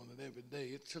working on it every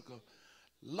day. It took a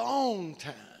long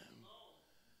time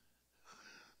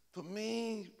for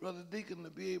me, Brother Deacon, to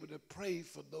be able to pray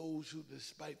for those who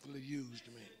despitefully used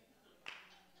me.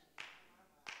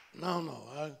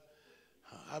 No,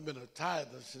 I've been a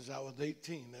tither since I was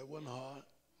 18. That wasn't hard.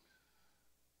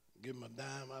 Give him a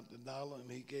dime out the dollar,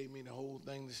 and he gave me the whole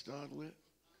thing to start with.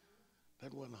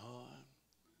 That wasn't hard.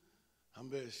 I'm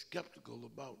very skeptical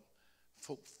about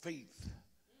folk faith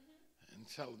and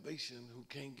salvation who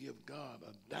can't give God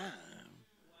a dime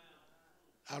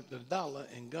out the dollar,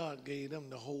 and God gave them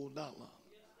the whole dollar.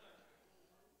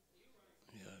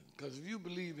 Yeah, because if you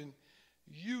believe in,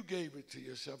 you gave it to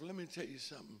yourself. Let me tell you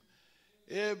something.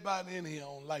 Everybody in here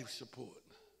on life support.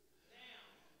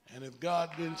 And if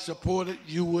God didn't support it,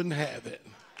 you wouldn't have it.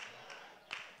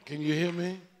 Can you hear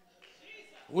me?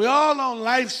 We're all on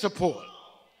life support.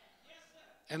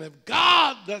 And if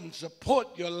God doesn't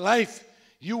support your life,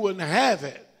 you wouldn't have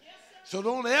it. So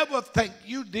don't ever think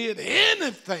you did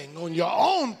anything on your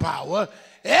own power.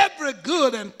 Every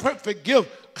good and perfect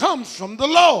gift comes from the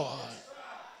Lord.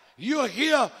 You're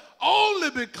here only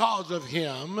because of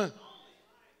him.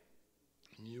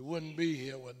 You wouldn't be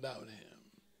here without him.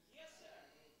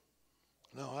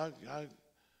 No,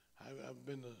 I've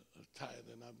been a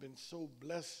tither, and I've been so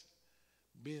blessed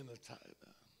being a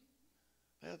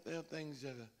tither. There are things that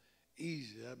are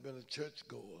easy. I've been a church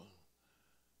goer.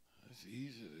 It's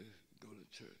easy to go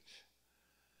to church.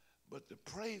 But to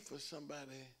pray for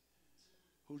somebody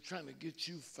who's trying to get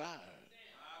you fired.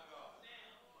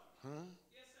 Huh?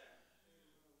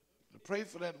 To pray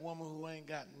for that woman who ain't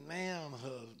got nan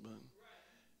husband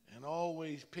and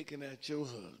always picking at your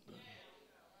husband.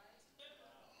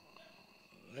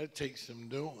 That takes some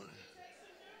doing.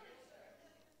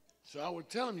 So I would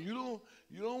tell him, you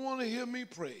don't want to hear me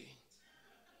pray.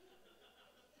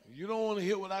 You don't want to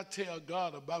hear what I tell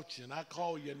God about you, and I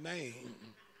call your name.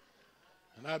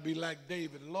 And I'd be like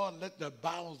David, Lord, let the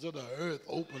bowels of the earth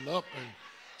open up and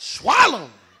swallow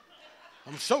them.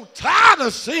 I'm so tired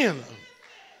of seeing them.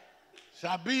 So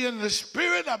I be in the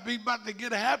spirit, I be about to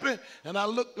get happy, and I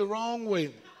look the wrong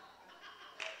way.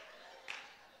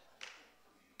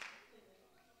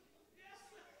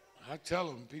 I tell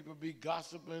them, people be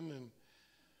gossiping and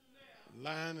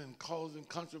lying and causing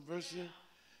controversy.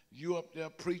 You up there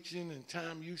preaching, and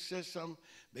time you said something,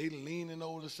 they leaning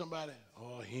over to somebody.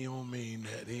 Oh, he don't mean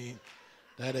that.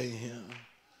 That ain't him.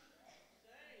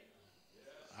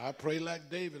 I pray like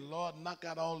David, Lord, knock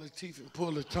out all the teeth and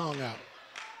pull the tongue out.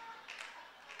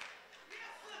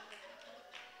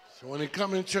 So when he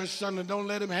come in church Sunday, don't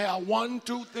let him have one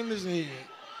tooth in his head.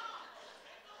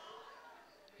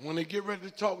 When they get ready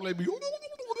to talk, they be.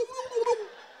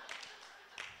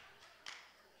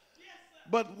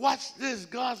 But watch this,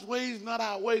 God's ways, not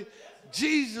our way.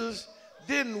 Jesus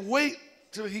didn't wait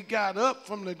till he got up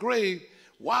from the grave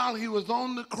while he was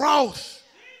on the cross.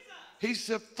 He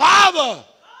said, Father,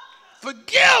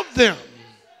 forgive them.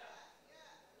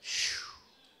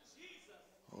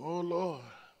 Oh, Lord.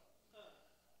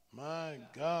 My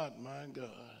God, my God.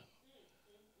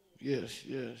 Yes,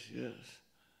 yes, yes.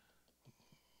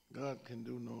 God can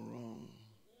do no wrong.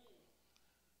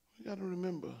 We got to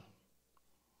remember,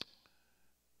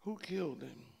 who killed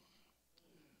him?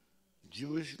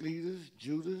 Jewish leaders,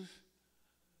 Judas,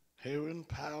 Herod,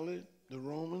 Pilate, the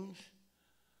Romans,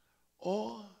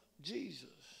 or Jesus?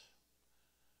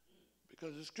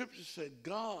 Because the scripture said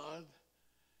God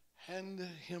handed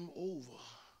him over.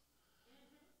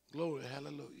 Glory,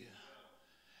 hallelujah.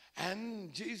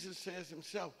 And Jesus says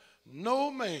himself, no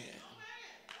man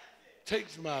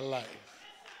takes my life.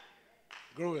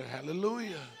 Glory,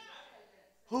 hallelujah.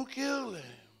 Who killed him?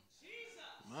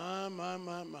 My.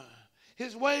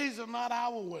 His ways are not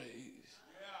our ways.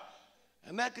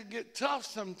 And that could get tough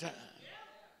sometimes.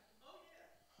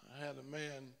 I had a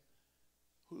man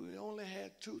who only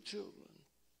had 2 children.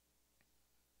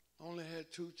 Only had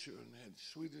 2 children. Had the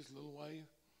sweetest little wife.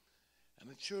 And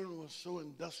the children were so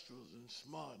industrious and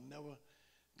smart, never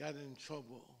got in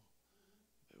trouble.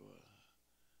 They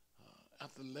were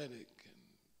athletic and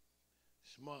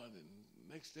smart.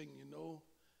 And next thing you know,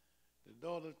 the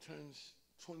daughter turns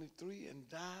 23 and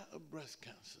die of breast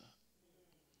cancer.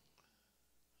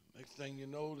 Next thing you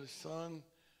know, the son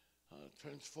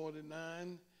turns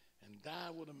 49 and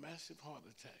died with a massive heart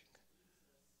attack.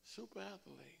 Super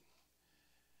athlete.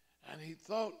 And he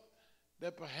thought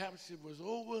that perhaps it was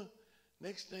over.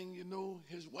 Next thing you know,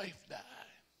 his wife died.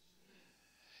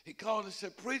 He called and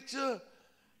said, Preacher,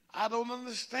 I don't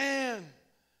understand.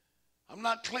 I'm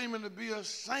not claiming to be a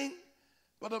saint,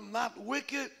 but I'm not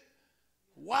wicked.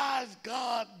 Why is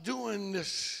God doing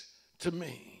this to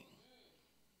me?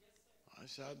 I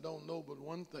said, I don't know but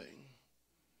one thing.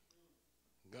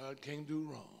 God can't do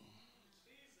wrong.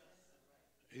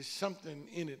 There's something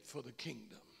in it for the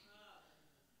kingdom.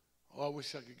 Oh, I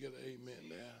wish I could get an amen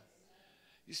there.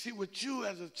 You see, with you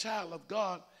as a child of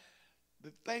God,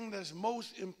 the thing that's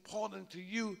most important to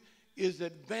you is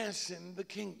advancing the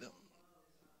kingdom.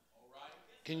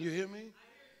 Can you hear me?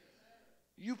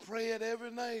 You pray it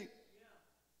every night.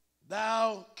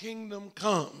 Thou kingdom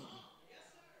come.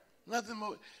 Nothing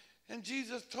more. And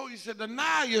Jesus told you, he said,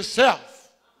 deny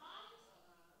yourself.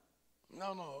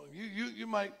 No. You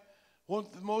might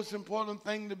want the most important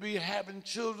thing to be having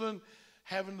children,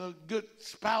 having a good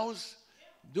spouse,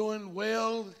 doing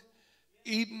well,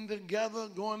 eating together,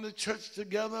 going to church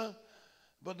together.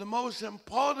 But the most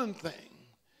important thing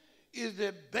is the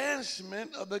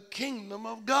advancement of the kingdom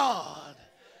of God.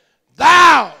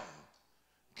 Thou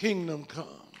kingdom come.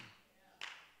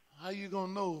 How you going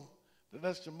to know that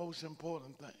that's the most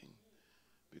important thing?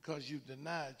 Because you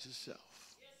denied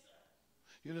yourself.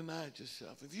 You denied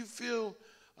yourself. If you feel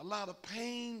a lot of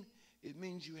pain, it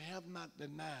means you have not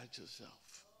denied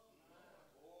yourself.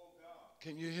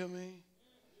 Can you hear me?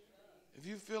 If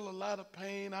you feel a lot of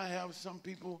pain, I have some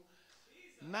people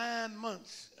 9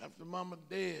 months after mama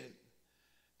dead,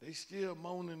 they still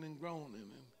moaning and groaning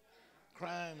and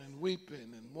crying and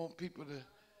weeping and want people to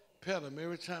pet them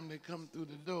every time they come through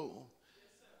the door.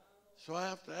 So I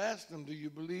have to ask them, do you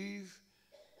believe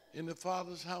in the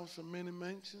Father's house of many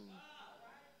mansions?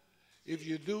 If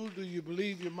you do you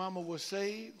believe your mama was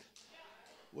saved?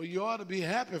 Well, you ought to be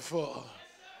happy for her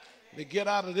to get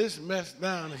out of this mess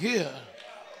down here.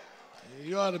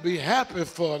 You ought to be happy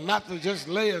for her not to just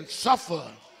lay and suffer,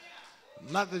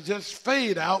 not to just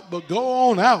fade out, but go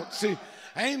on out. See,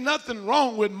 ain't nothing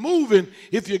wrong with moving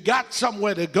if you got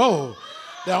somewhere to go.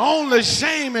 The only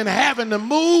shame in having to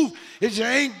move is you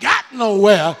ain't got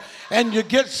nowhere and you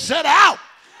get set out.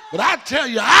 But I tell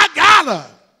you, I got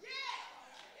her.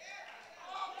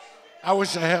 I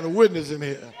wish I had a witness in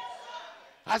here.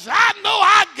 I said, I know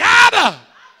I got her.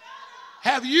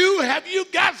 Have you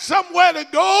got somewhere to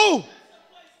go?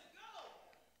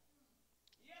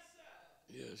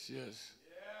 Yes.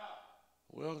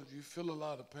 Well, if you feel a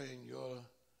lot of pain, you ought to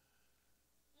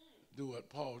do what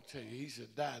Paul tell you. He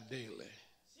said, die daily.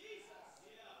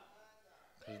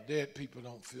 Because dead people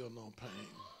don't feel no pain.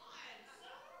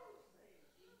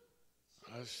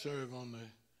 I serve on the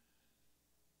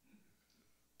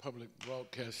public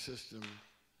broadcast system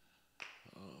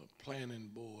planning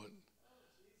board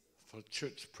for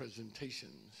church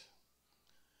presentations.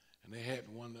 And they had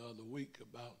one the other week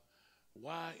about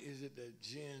why is it that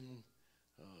Gen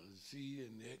Z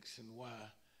and X and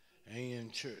Y ain't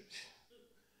in church?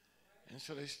 And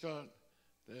so they start,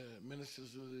 the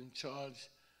ministers were in charge.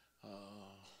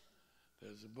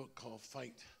 There's a book called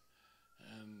Fight,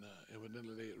 and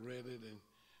evidently they had read it, and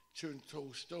children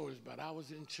told stories about I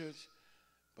was in church,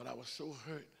 but I was so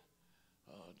hurt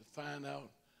to find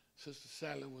out Sister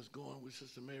Sally was going with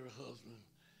Sister Mary's husband,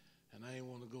 and I didn't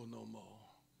want to go no more.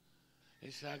 They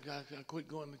said, I quit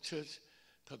going to church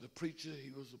because the preacher,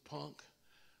 he was a punk.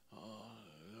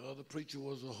 The other preacher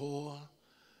was a whore.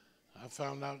 I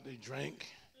found out they drank,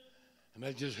 and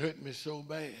that just hurt me so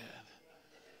bad.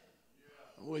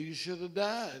 Well, you should have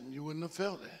died, and you wouldn't have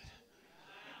felt that.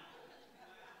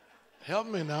 Help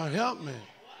me now, help me.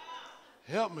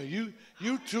 Help me. You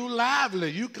too lively.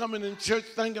 You coming in church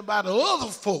thinking about the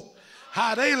other folk,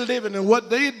 how they living and what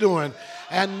they doing,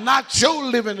 and not your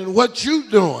living and what you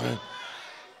doing.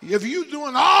 If you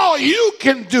doing all you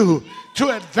can do to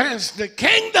advance the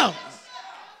kingdom,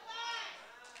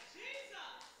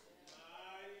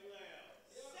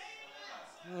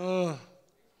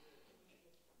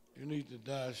 you need to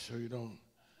die so you don't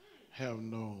have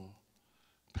no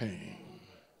pain.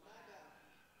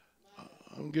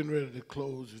 I'm getting ready to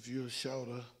close. If you're a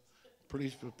shouter,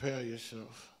 please prepare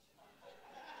yourself.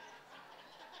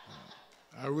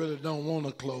 I really don't want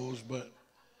to close, but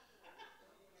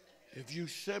if you're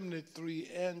 73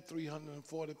 and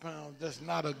 340 pounds, that's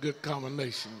not a good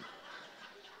combination.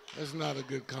 That's not a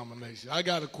good combination. I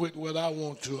got to quit whether I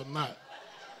want to or not.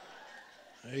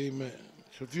 Amen.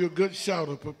 So if you're a good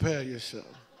shouter, prepare yourself.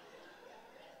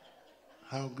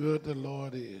 How good the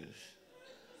Lord is.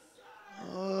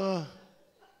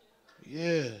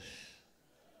 Yes.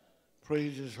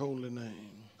 Praise his holy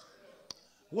name.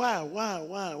 Why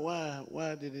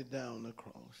did he die on the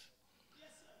cross?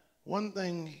 One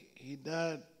thing he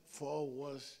died for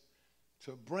was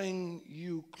to bring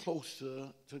you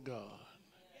closer to God.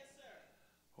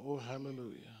 Oh,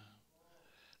 hallelujah.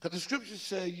 Because the scriptures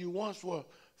say you once were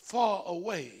far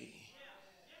away.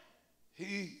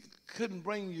 He couldn't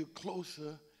bring you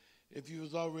closer if you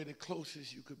was already close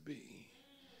as you could be.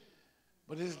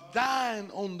 But his dying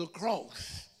on the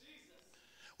cross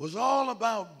was all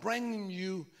about bringing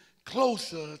you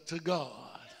closer to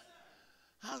God.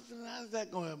 How's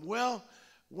that going to happen? Well,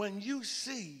 when you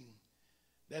see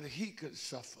that he could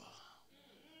suffer,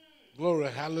 glory,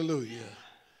 hallelujah,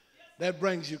 that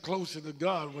brings you closer to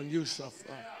God when you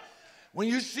suffer. When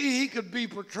you see he could be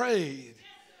betrayed,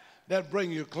 that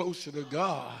brings you closer to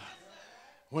God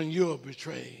when you're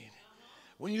betrayed.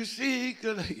 When you see he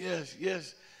could,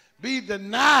 be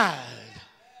denied,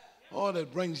 oh,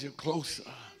 that brings you closer.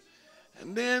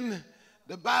 And then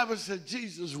the Bible said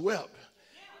Jesus wept.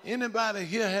 Anybody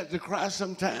here had to cry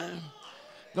sometime?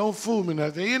 Don't fool me now.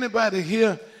 Is there anybody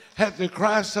here had to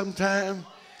cry sometime?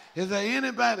 Is there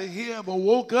anybody here ever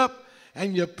woke up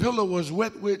and your pillow was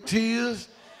wet with tears?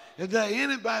 Is there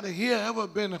anybody here ever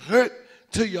been hurt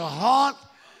to your heart?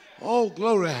 Oh,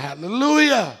 glory,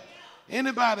 hallelujah.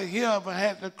 Anybody here ever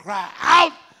had to cry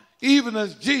out even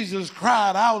as Jesus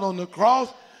cried out on the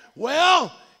cross?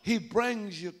 Well, he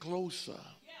brings you closer.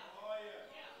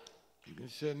 You can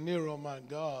say, nearer, my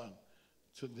God,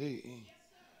 to thee.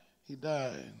 He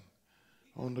died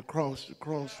on the cross. The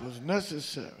cross was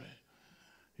necessary.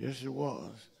 Yes, it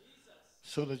was.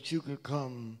 So that you could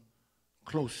come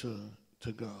closer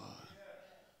to God.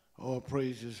 Oh,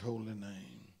 praise his holy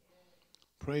name.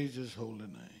 Praise his holy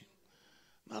name.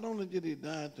 Not only did he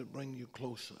die to bring you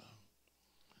closer,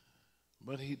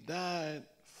 but he died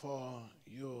for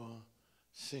your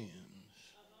sins.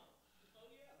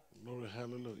 Glory,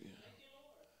 hallelujah.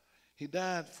 He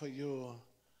died for your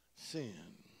sin.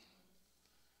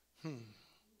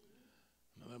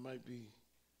 Now that might be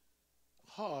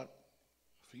hard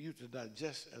for you to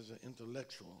digest as an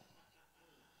intellectual,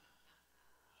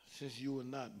 since you were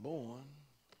not born.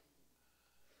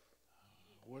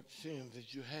 What sins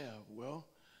that you have? Well,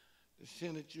 the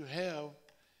sin that you have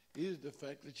is the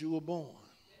fact that you were born.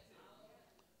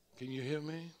 Can you hear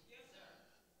me?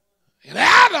 In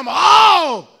Adam,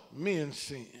 all men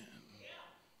sin.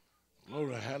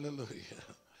 Glory, hallelujah.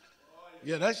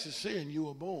 Yeah, that's your sin. You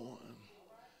were born.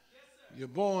 You're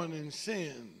born in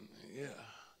sin. Yeah.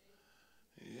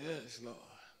 Yes, Lord.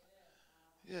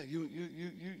 Yeah, you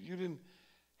didn't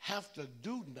have to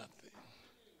do nothing.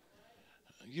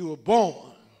 You were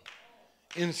born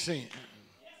in sin.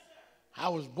 I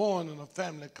was born in a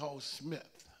family called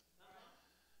Smith.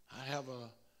 I have a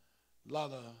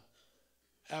lot of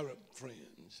Arab friends,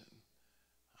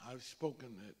 and I've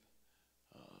spoken at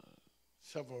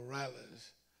several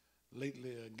rallies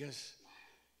lately against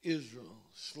Israel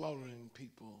slaughtering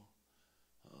people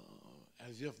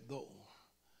as if though.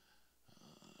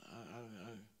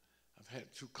 I've had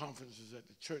 2 conferences at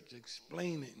the church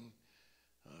explaining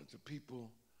to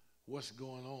people what's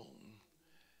going on.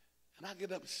 And I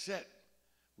get upset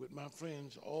with my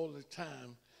friends all the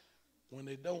time when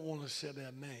they don't want to say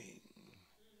their name.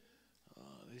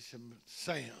 They say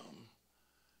Sam.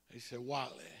 They say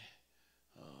Wally.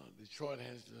 Detroit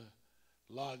has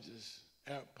the largest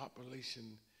Arab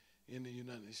population in the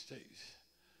United States.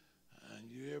 And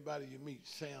everybody you meet,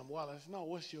 Sam Wally. I said, no,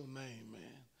 what's your name,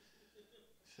 man?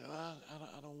 I said,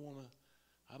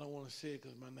 I don't want to say it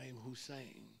because my name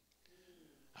Hussein.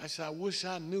 I said, I wish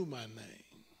I knew my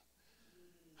name.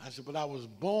 I said, but I was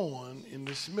born in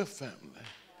the Smith family.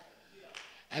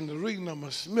 And the reason I'm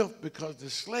a Smith because the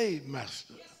slave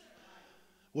master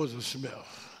was a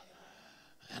Smith.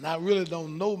 And I really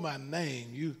don't know my name.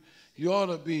 You ought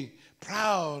to be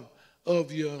proud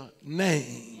of your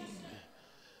name.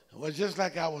 Well, just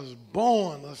like I was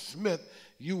born a Smith,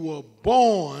 you were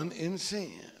born in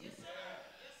sin.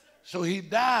 So he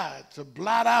died to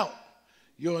blot out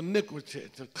your iniquity,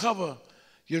 to cover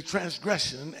your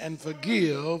transgression and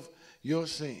forgive your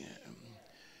sin.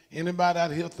 Anybody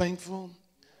out here thankful?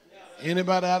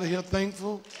 Anybody out here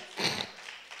thankful?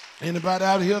 Anybody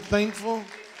out here thankful?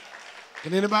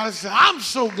 Can anybody say, I'm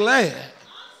so glad?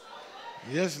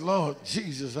 Yes, Lord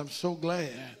Jesus, I'm so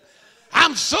glad.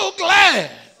 I'm so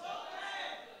glad.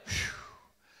 Whew.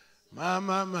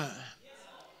 My.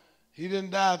 He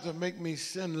didn't die to make me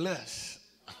sin less.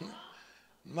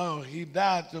 No, he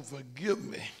died to forgive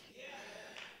me.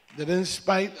 That in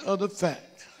spite of the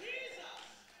fact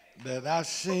that I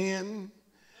sin,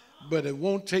 but it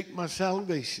won't take my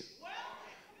salvation.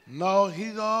 No,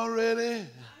 he's already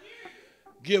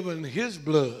given his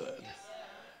blood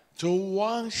to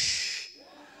wash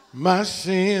my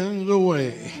sins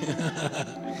away.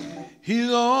 He's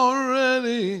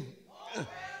already,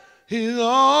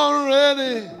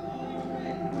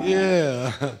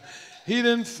 yeah. He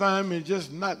didn't find me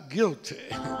just not guilty.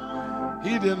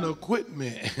 He didn't acquit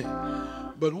me,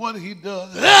 But what he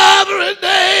does every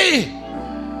day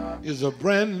is a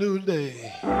brand new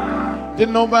day.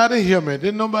 Didn't nobody hear me?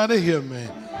 Didn't nobody hear me?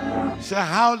 So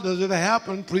how does it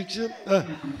happen, preacher?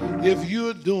 If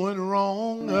you're doing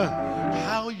wrong,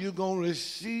 how you going to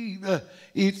receive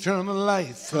eternal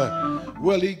life?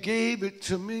 Well, he gave it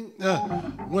to me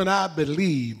when I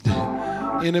believed.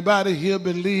 Anybody here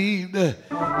believed? He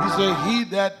said, he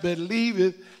that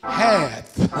believeth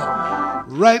hath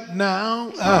right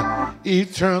now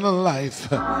eternal life.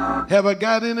 Have I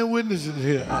got any witnesses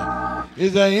here?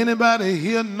 Is there anybody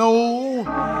here know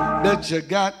that you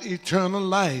got eternal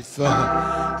life?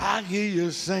 I hear you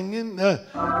singing,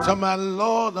 talking about,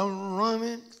 Lord, I'm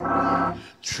running,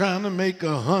 trying to make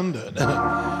 100.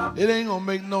 It ain't gonna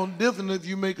make no difference if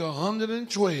you make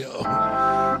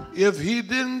 112. If he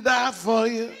didn't die for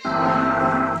you,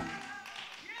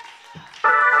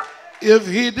 if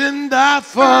he didn't die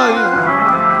for you,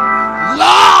 Lord,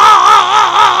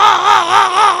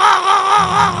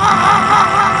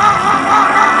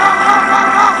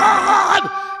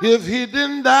 if he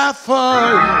didn't die for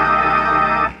you,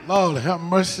 Lord have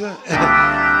mercy.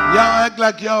 Y'all act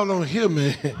like y'all don't hear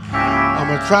me. I'm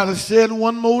going to try to say it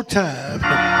one more time.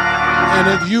 And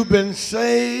if you've been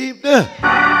saved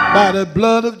by the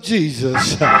blood of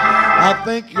Jesus, I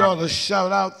think you ought to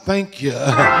shout out, thank you.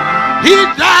 He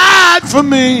died for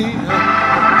me.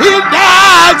 He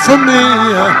died for me.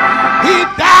 He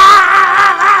died.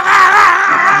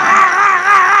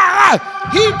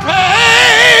 He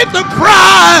paid the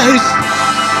price.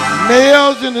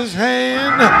 Nails in his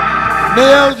hand,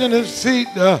 nails in his feet,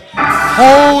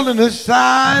 hole in his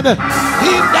side. He died.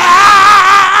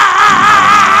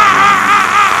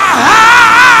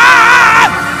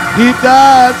 He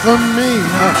died for me.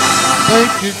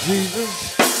 Thank you,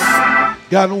 Jesus.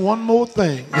 Got one more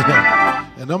thing,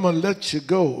 and I'm going to let you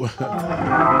go.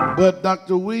 But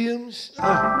Dr. Williams,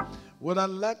 what I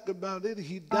like about it,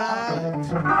 he died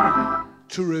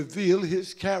to reveal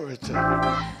his character.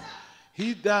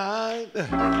 He died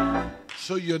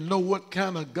so you know what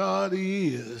kind of God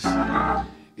he is.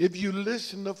 If you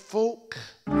listen to folk,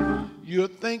 you'll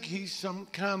think he's some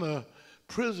kind of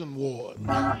prison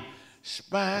warden,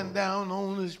 spying down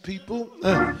on his people,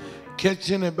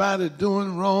 catch anybody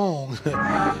doing wrong.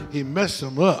 He mess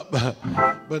them up.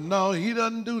 But no, he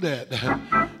doesn't do that.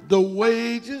 The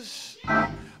wages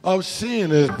of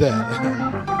sin is death.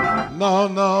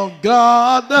 No,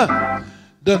 God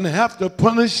doesn't have to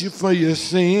punish you for your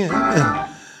sin,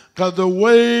 because the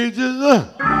wages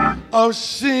of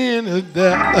sin is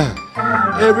death.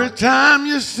 Every time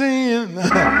you sin,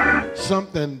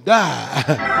 something dies.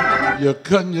 You're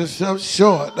cutting yourself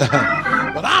short.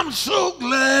 But I'm so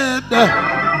glad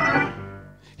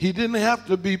he didn't have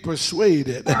to be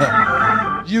persuaded.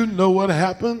 You know what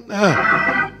happened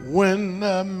when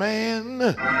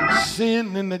man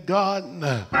sinned in the garden.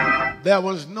 There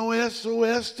was no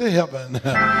SOS to heaven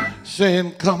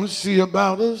saying, come see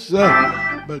about us.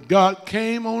 But God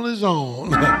came on his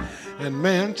own, and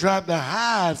man tried to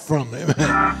hide from him.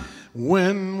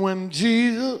 When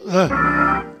Jesus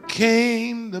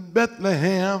came to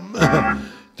Bethlehem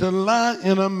to lie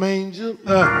in a manger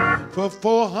for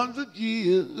 400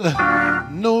 years,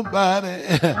 nobody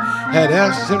had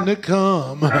asked him to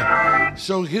come.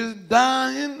 So his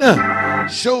dying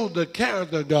showed the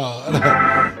character of God.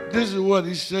 This is what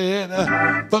he said.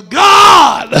 For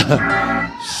God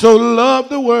so loved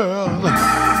the world.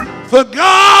 For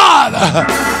God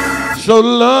so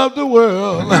loved the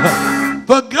world.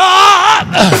 For God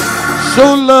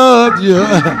so loved you.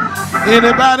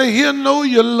 Anybody here know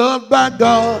you're loved by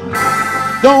God?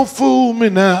 Don't fool me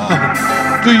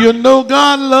now. Do you know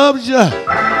God loves you?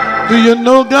 Do you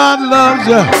know God loves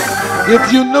you?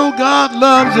 If you know God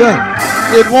loves you,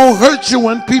 it won't hurt you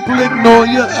when people ignore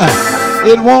you.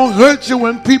 It won't hurt you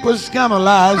when people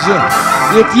scandalize you.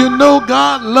 If you know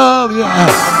God loves you,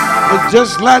 it's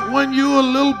just like when you were a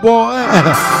little boy,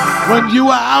 when you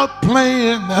were out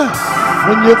playing,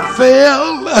 when you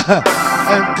fell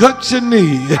and cut your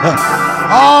knee.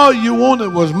 All you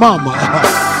wanted was mama.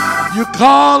 You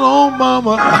call on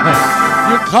mama.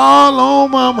 You call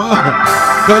on mama.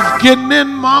 Because getting in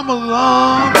mama's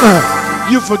arms,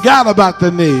 you forgot about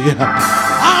the knee.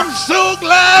 I'm so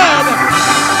glad.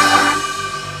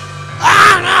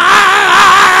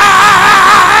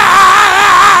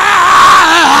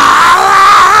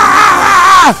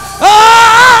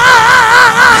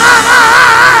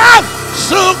 I'm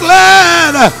so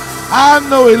glad. I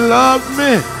know he loved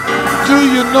me. Do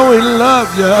you know he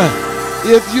loved you?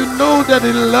 If you know that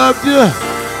he loved you,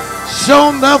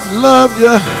 sure enough loved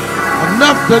you,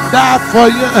 enough to die for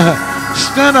you,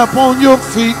 stand up on your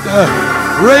feet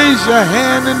Raise your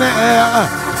hand in the air.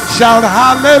 Shout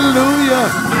hallelujah.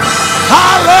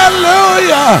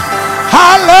 Hallelujah.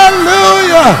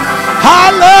 Hallelujah.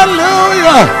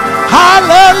 Hallelujah.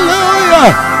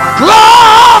 Hallelujah. Glory.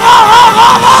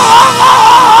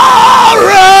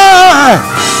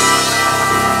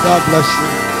 God bless you.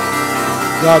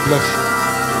 God bless you.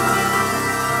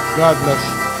 God bless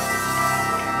you.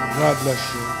 God bless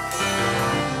you.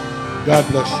 God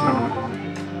bless you.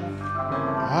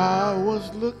 I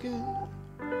was looking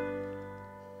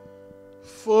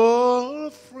for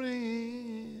a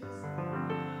friend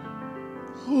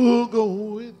who'll go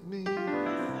with me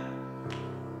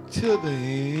till the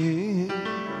end.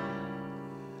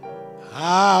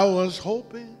 I was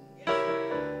hoping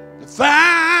to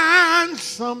find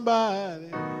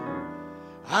somebody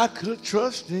I could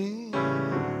trust in.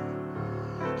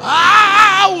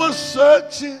 I was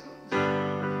searching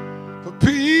for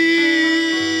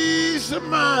peace of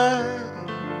mind.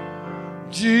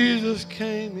 Jesus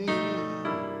came in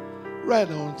right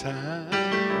on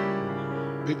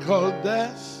time, because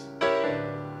that's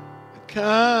the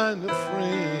kind of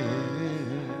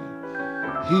friend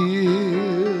he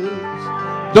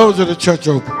is. Those are the church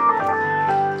open.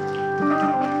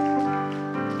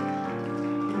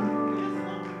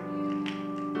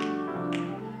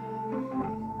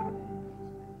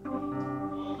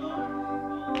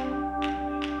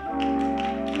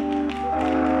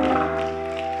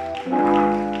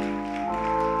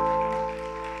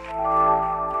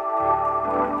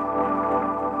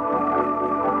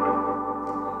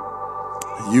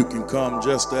 You can come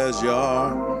just as you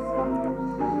are.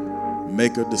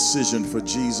 Make a decision for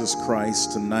Jesus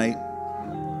Christ tonight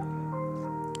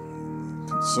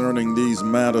concerning these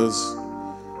matters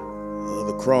of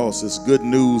the cross. It's good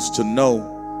news to know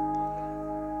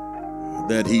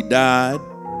that he died,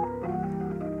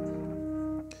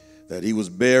 that he was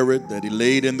buried, that he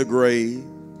laid in the grave,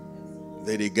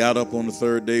 that he got up on the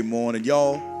third day morning.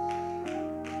 Y'all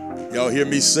hear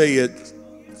me say it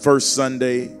first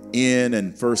Sunday in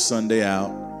and first Sunday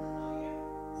out,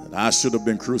 that I should have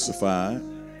been crucified.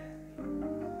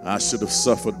 I should have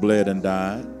suffered, bled, and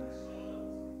died.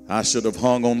 I should have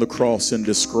hung on the cross in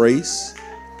disgrace.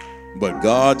 But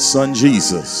God's Son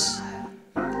Jesus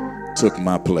took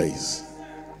my place.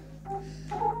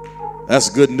 That's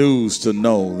good news to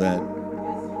know that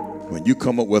when you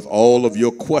come up with all of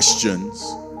your questions,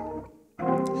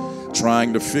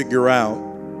 trying to figure out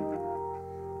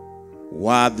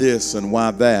why this and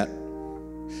why that,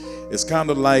 it's kind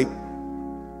of like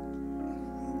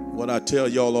what I tell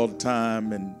y'all all the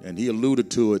time, and he alluded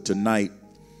to it tonight,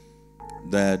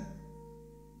 that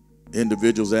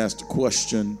individuals ask the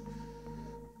question,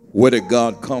 where did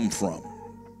God come from?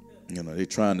 You know, they're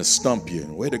trying to stump you.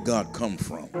 Where did God come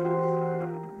from?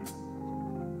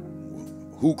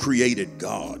 Who created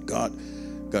God? God,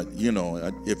 you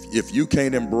know, if you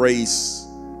can't embrace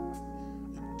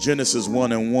Genesis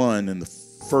 1:1 and the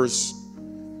first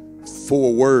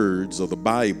 4 words of the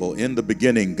Bible, in the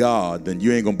beginning God, then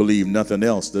you ain't gonna believe nothing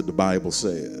else that the Bible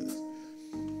says.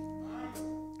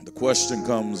 The question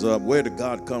comes up, where did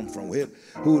God come from?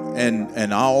 Who?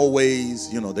 And I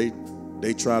always, you know,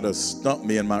 they try to stump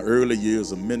me in my early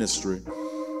years of ministry,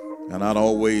 and I'd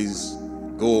always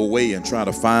go away and try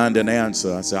to find an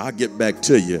answer. I said, I'll get back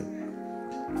to you.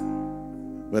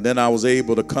 But then I was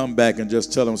able to come back and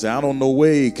just tell him, say, I don't know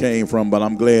where he came from, but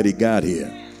I'm glad he got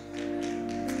here.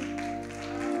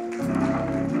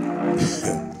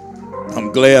 I'm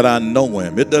glad I know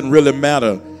him. It doesn't really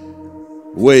matter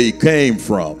where he came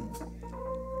from.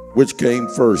 Which came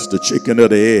first, the chicken or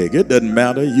the egg? It doesn't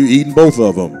matter. You eating both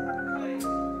of them.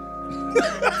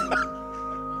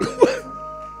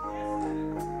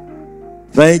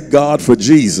 Thank God for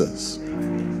Jesus.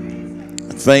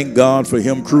 Thank God for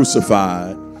him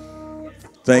crucified.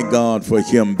 Thank God for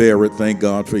him buried. Thank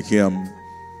God for him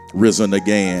risen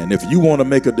again. If you want to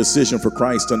make a decision for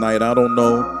Christ tonight, I don't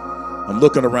know. I'm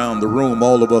looking around the room.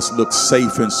 All of us look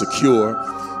safe and secure,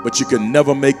 but you can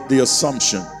never make the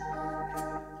assumption.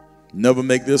 Never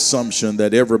make the assumption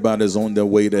that everybody's on their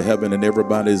way to heaven and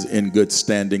everybody's in good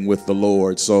standing with the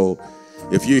Lord. So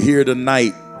if you're here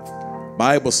tonight,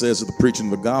 Bible says that the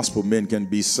preaching of the gospel, men can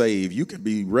be saved. You can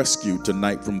be rescued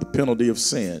tonight from the penalty of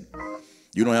sin.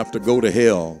 You don't have to go to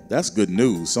hell. That's good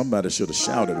news. Somebody should have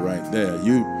shouted right there.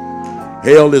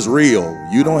 Hell is real.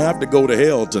 You don't have to go to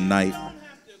hell tonight,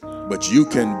 but you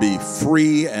can be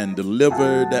free and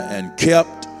delivered and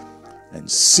kept and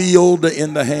sealed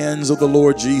in the hands of the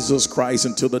Lord Jesus Christ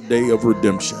until the day of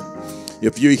redemption.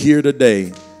 If you're here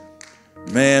today,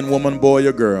 man, woman, boy,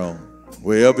 or girl,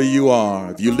 wherever you are,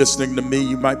 if you're listening to me,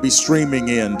 you might be streaming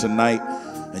in tonight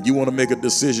and you want to make a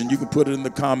decision, you can put it in the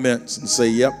comments and say,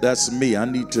 yep, that's me. I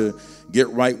need to get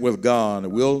right with God.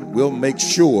 We'll make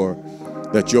sure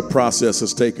that your process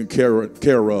is taken care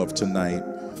of tonight.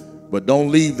 But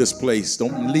don't leave this place.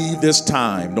 Don't leave this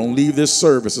time. Don't leave this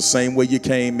service the same way you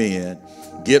came in.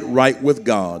 Get right with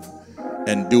God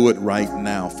and do it right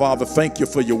now. Father, thank you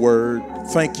for your word.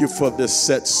 Thank you for this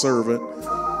set servant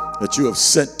that you have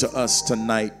sent to us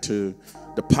tonight to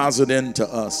deposit into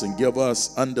us and give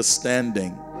us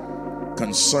understanding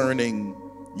concerning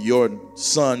your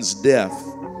son's death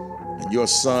and your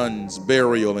son's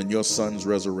burial and your son's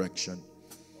resurrection.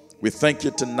 We thank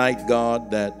you tonight,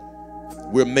 God, that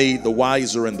we're made the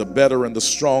wiser and the better and the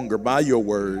stronger by your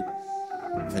word.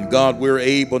 And God, we're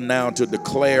able now to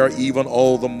declare even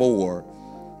all the more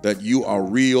that you are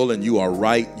real and you are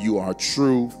right, you are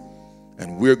true.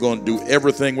 And we're going to do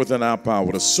everything within our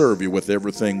power to serve you with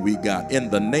everything we got. In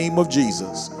the name of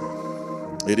Jesus,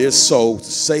 it is so.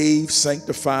 Save,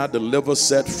 sanctify, deliver,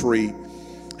 set free.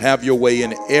 Have your way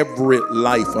in every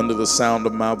life under the sound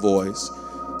of my voice,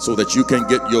 so that you can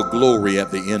get your glory at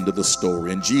the end of the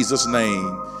story. In Jesus'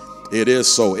 name, it is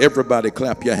so. Everybody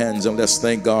clap your hands and let's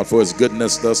thank God for his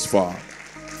goodness thus far.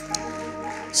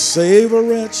 Save a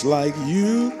wretch like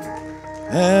you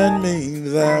and me,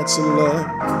 that's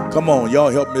love. Come on, y'all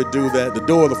help me do that. The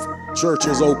door of the church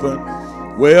is open.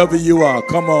 Wherever you are,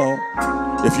 come on.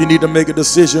 If you need to make a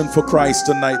decision for Christ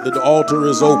tonight, the altar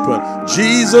is open.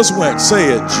 Jesus went,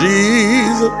 say it,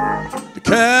 Jesus, to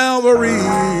Calvary.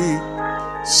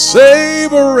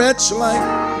 Save a wretch like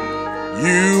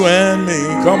you and me.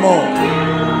 Come on.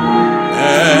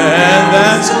 And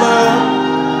that's love.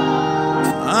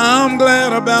 I'm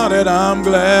glad about it. I'm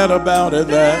glad about it.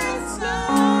 That.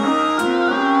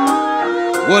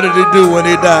 What did he do when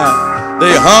he died?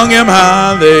 They hung him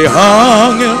high. They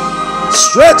hung him.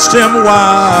 Stretched him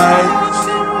wide.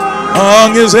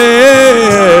 Hung his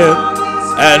head.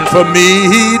 And for me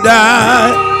he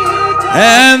died.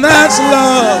 And that's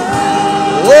love.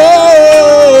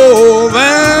 Oh,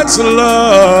 that's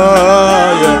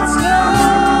love. Yeah.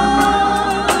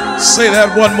 Say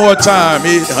that one more time.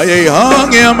 He hung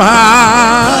him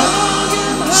high,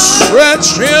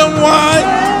 stretched him wide.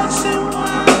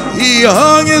 He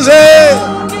hung his head,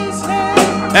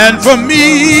 and for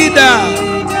me he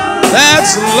died.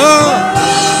 That's love.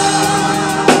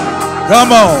 Come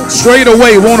on, straight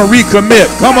away, want to recommit.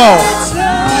 Come on,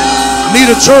 need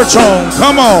a church home.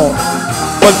 Come on.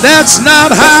 But that's not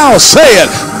how, say it,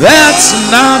 that's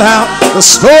not how the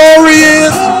story is.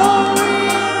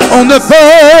 On the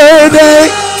third day,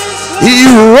 he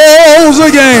rose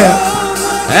again.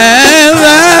 And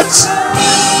that's,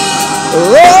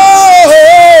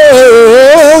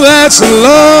 oh, that's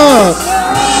love.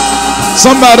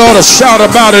 Somebody ought to shout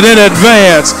about it in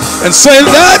advance and say,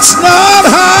 that's not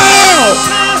how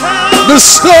the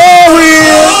story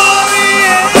is.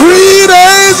 3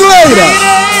 days later,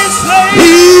 he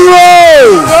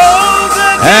rose,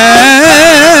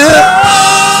 and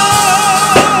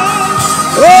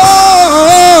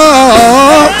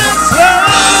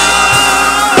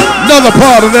another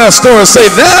part of that story say,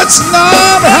 that's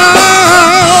not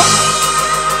how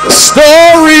the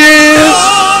story is.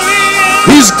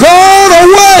 He's gone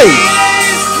away,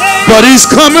 but he's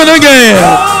coming again.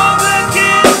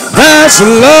 That's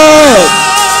love.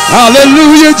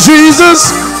 Hallelujah,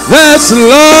 Jesus. That's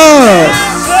love.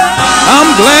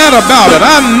 I'm glad about it.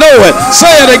 I know it.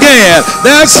 Say it again.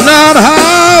 That's not how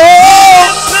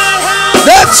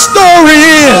that story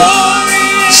is.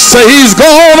 Say he's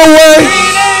gone away,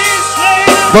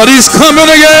 but he's coming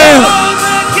again.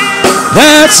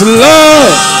 That's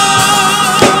love.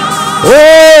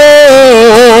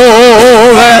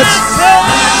 Oh, that's.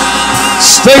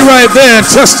 Stay right there and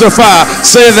testify.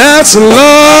 Say that's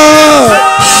love.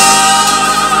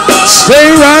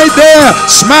 Stay right there.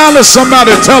 Smile at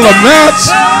somebody. Tell them that's.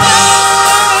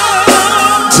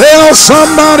 Tell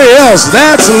somebody else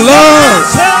that's love.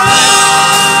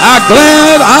 I'm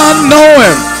glad I know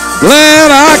him.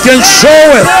 Glad I can show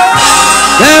it.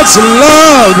 That's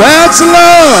love. That's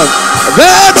love.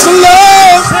 That's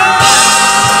love.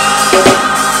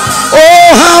 Oh,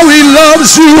 how he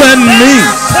loves you and me.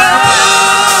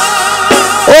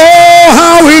 Oh,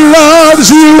 how he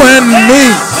loves you and me.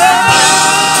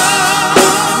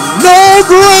 No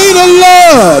greater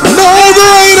love, no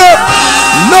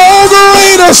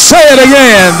greater, say it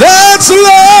again. That's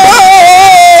love.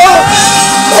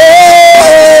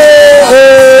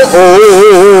 Oh,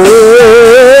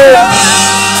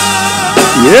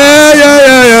 yeah.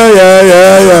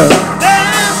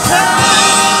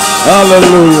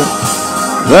 Hallelujah.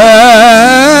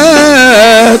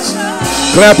 That's,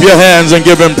 clap Clap your hands and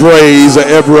give him praise,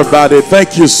 everybody.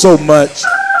 Thank you so much.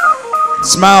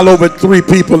 Smile over at 3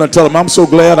 people and tell them, I'm so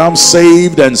glad I'm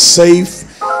saved and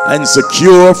safe and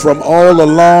secure from all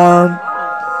alarm.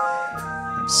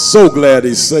 I'm so glad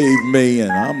he saved me,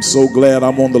 and I'm so glad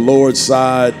I'm on the Lord's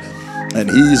side and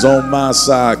he's on my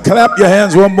side. Clap your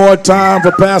hands one more time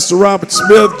for Pastor Robert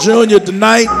Smith Jr.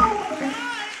 tonight.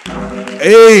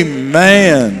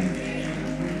 Amen.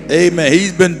 Amen.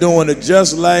 He's been doing it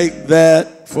just like that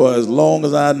for as long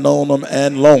as I've known him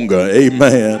and longer.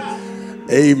 Amen.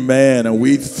 Amen. And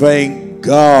we thank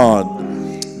God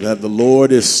that the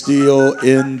Lord is still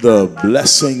in the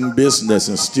blessing business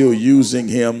and still using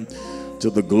him to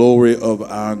the glory of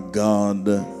our God.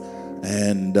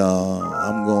 And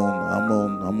I'm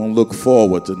gonna look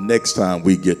forward to next time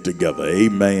we get together.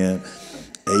 Amen.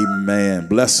 Amen.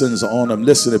 Blessings on him.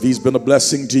 Listen, if he's been a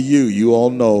blessing to you, you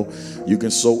all know you can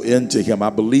sow into him.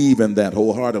 I believe in that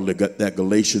wholeheartedly, that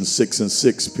Galatians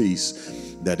 6:6 piece,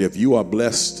 that if you are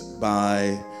blessed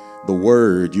by the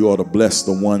word, you ought to bless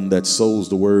the one that sows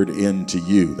the word into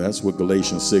you. That's what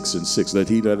Galatians 6:6, that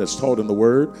he that is taught in the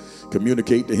word,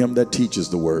 communicate to him that teaches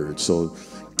the word. So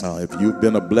if you've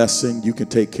been a blessing, you can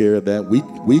take care of that.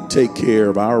 We take care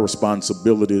of our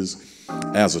responsibilities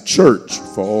as a church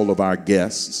for all of our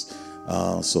guests.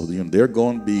 So they're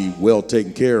going to be well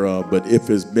taken care of. But if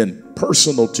it's been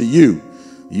personal to you,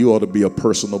 you ought to be a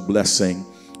personal blessing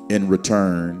in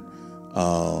return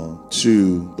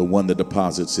to the one that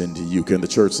deposits into you. Can the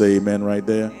church say amen right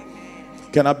there?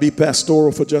 Can I be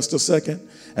pastoral for just a second?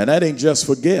 And that ain't just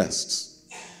for guests.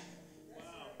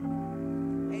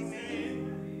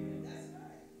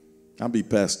 I'll be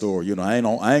pastoral. You know, I ain't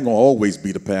gonna always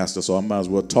be the pastor, so I might as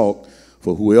well talk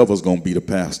for whoever's gonna be the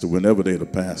pastor whenever they're the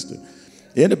pastor.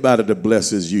 Anybody that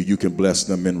blesses you, you can bless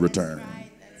them in return.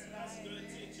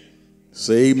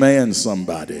 Say amen,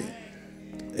 somebody.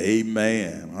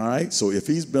 Amen. All right. So if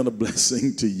he's been a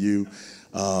blessing to you,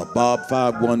 Bob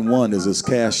 511 is his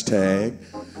cash tag.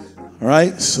 All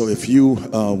right. So if you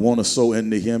want to sow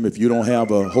into him, if you don't have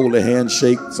a holy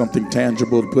handshake, something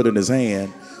tangible to put in his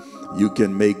hand, you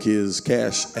can make his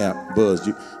cash app buzz.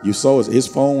 You saw his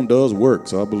phone does work,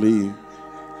 so I believe.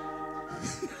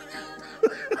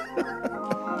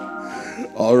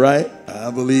 All right.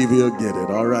 I believe he'll get it.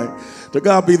 All right. To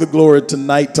God be the glory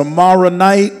tonight. Tomorrow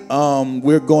night,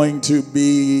 we're going to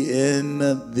be in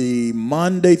the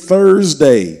Monday,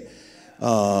 Thursday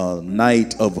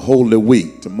night of Holy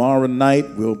Week. Tomorrow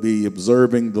night, we'll be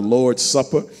observing the Lord's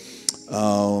Supper.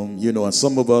 And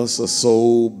some of us are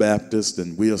so Baptist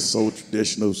and we are so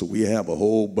traditional, so we have a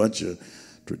whole bunch of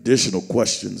traditional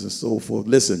questions and so forth.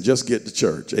 Listen, just get to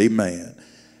church. Amen.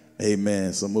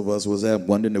 Amen. Some of us was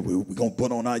wondering if we're going to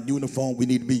put on our uniform. We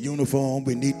need to be uniform.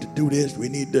 We need to do this. We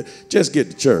need to just get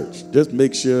to church. Just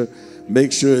make sure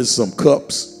it's some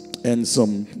cups and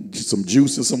some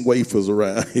juice and some wafers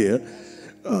around here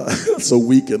so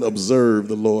we can observe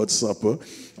the Lord's Supper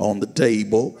on the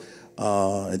table.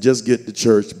 And just get to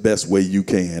church the best way you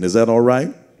can. Is that all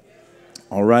right?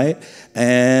 All right.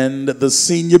 And the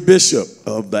senior bishop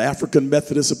of the African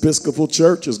Methodist Episcopal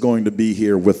Church is going to be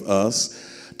here with us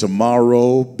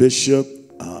tomorrow. Bishop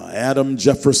Adam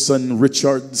Jefferson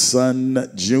Richardson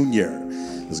Jr.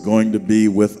 is going to be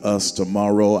with us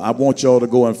tomorrow. I want y'all to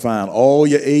go and find all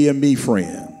your AME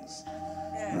friends.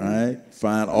 All right.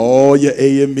 Find all your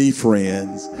AME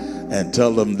friends and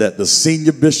tell them that the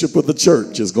senior bishop of the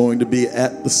church is going to be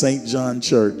at the St. John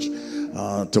Church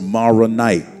tomorrow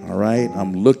night. All right.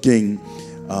 I'm looking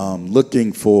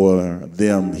for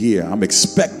them here. I'm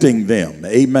expecting them.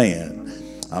 Amen.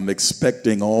 I'm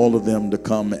expecting all of them to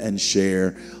come and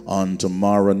share on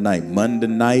tomorrow night. Monday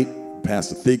night,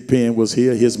 Pastor Thigpen was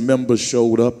here. His members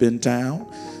showed up in town.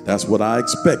 That's what I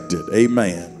expected.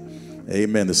 Amen.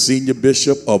 Amen. The senior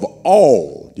bishop of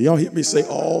all, do y'all hear me say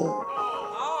all?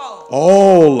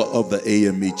 All of the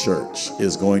AME Church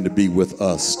is going to be with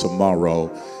us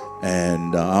tomorrow.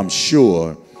 And I'm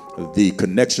sure the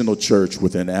Connectional Church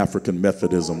within African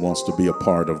Methodism wants to be a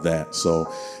part of that.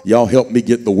 So y'all help me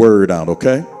get the word out,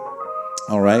 okay?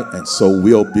 All right. And so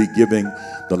we'll be giving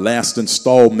the last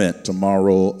installment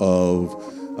tomorrow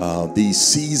of these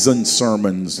season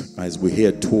sermons as we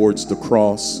head towards the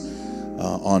cross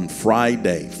on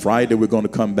Friday. Friday, we're going to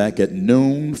come back at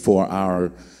noon for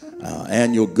our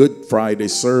annual Good Friday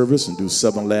service and do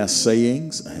 7 last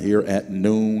sayings here at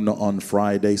noon on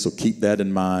Friday. So keep that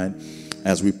in mind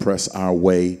as we press our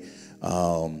way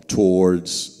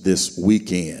towards this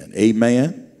weekend.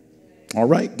 Amen. All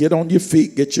right, get on your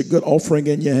feet, get your good offering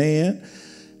in your hand.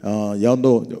 Y'all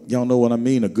know what I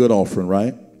mean, a good offering,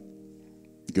 right?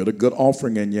 Get a good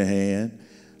offering in your hand.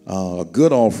 A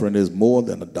good offering is more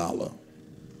than $1.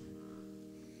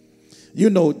 You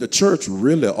know, the church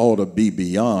really ought to be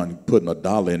beyond putting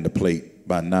 $1 in the plate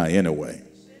by now anyway.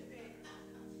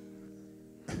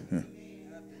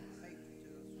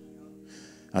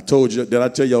 Did I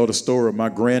tell y'all the story? My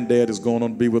granddad is going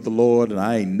on to be with the Lord, and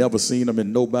I ain't never seen him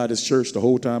in nobody's church the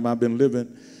whole time I've been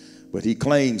living. But he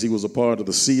claims he was a part of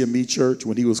the CME church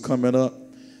when he was coming up,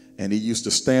 and he used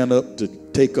to stand up to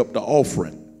take up the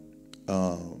offering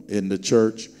in the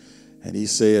church. And he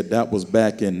said that was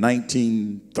back in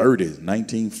 1930,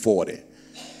 1940.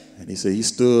 And he said he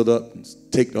stood up and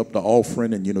take up the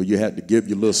offering, and, you know, you had to give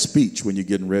your little speech when you're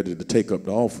getting ready to take up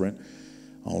the offering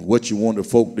on what you wanted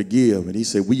folk to give. And he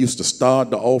said, we used to start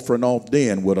the offering off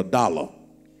then with $1.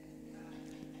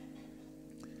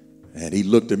 And he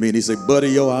looked at me and he said, buddy,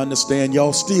 yo, I understand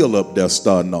y'all still up there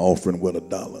starting the offering with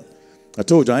 $1. I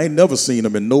told you, I ain't never seen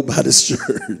him in nobody's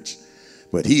church.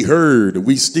 But he heard that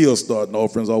we still starting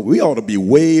offerings off. We ought to be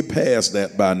way past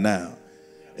that by now.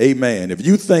 Amen. If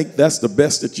you think that's the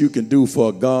best that you can do for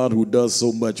a God who does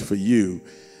so much for you,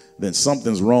 then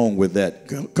something's wrong with that.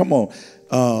 Come on.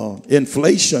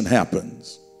 Inflation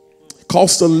happens.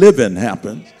 Cost of living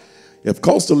happens. If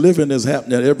cost of living is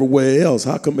happening everywhere else,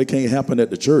 how come it can't happen at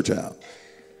the church house?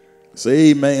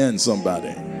 Say amen, somebody.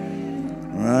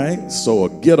 All right. So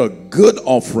get a good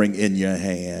offering in your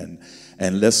hand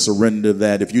and let's surrender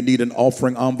that. If you need an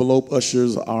offering envelope,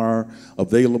 ushers are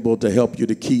available to help you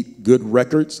to keep good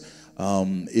records.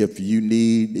 If you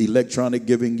need electronic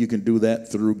giving, you can do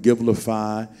that through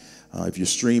Givelify. If you're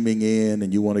streaming in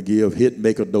and you want to give,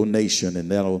 make a donation,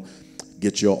 and that'll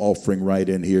get your offering right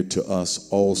in here to us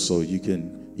also. You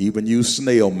can even use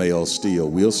snail mail still.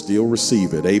 We'll still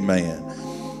receive it. Amen.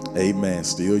 Amen.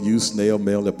 Still use snail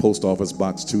mail at Post Office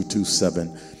Box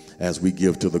 227 as we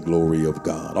give to the glory of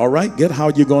God. All right, get how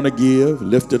you're going to give.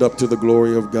 Lift it up to the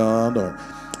glory of God, or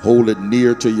hold it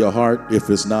near to your heart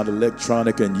if it's not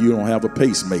electronic and you don't have a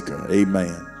pacemaker.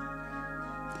 Amen.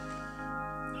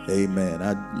 Amen.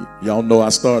 Y'all know I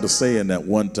started saying that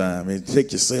one time.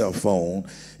 Take your cell phone.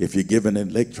 If you're giving it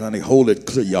electronic, hold it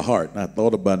to your heart. And I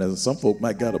thought about it. Some folk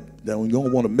might you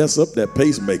don't want to mess up that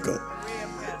pacemaker.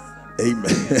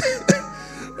 Amen.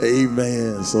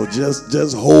 Amen. So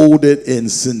just hold it in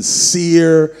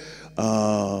sincere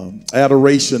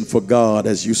adoration for God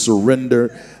as you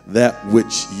surrender that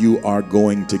which you are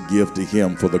going to give to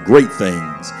him for the great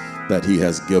things that he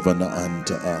has given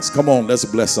unto us. Come on, let's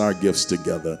bless our gifts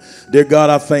together. Dear God,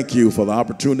 I thank you for the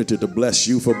opportunity to bless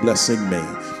you for blessing me.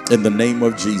 In the name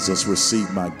of Jesus, receive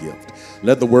my gift.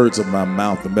 Let the words of my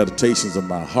mouth, the meditations of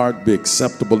my heart be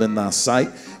acceptable in thy sight.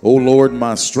 O Lord,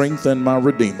 my strength and my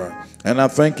redeemer. And I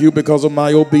thank you because of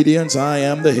my obedience. I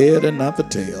am the head and not the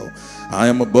tail. I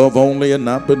am above only and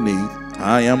not beneath.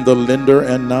 I am the lender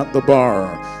and not the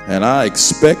borrower. And I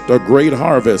expect a great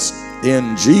harvest.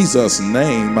 In Jesus'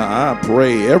 name, I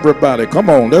pray. Everybody, come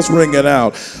on, let's ring it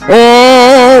out.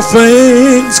 All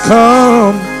things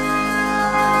come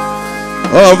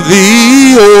of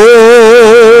thee, O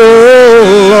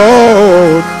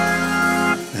Lord,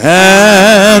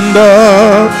 and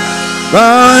of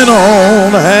thine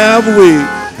own have we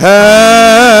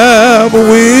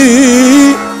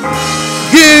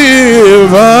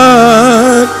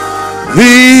given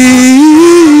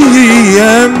thee,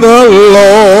 and the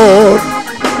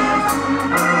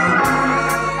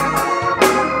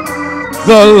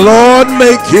Lord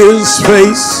make his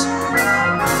face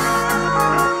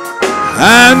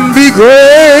and be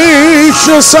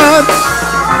gracious and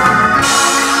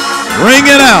ring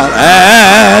it out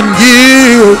and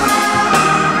give.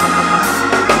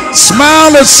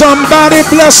 Smile at somebody,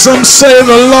 bless them, say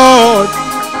the Lord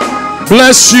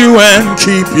bless you and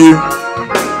keep you.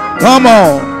 Come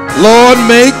on. Lord,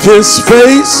 make his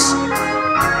face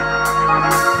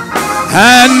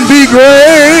and be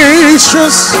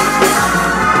gracious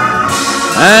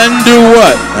and do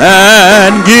what?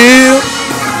 And give.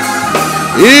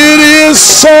 It is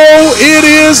so, it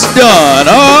is done.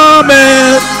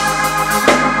 Amen.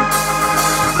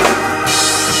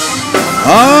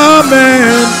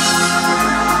 Amen.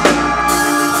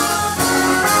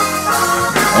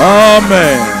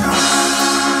 Amen.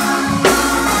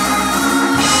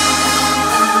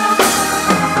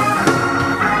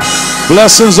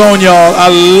 Blessings on y'all. I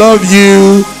love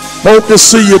you. Hope to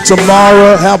see you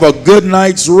tomorrow. Have a good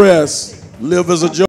night's rest. Live as a joy.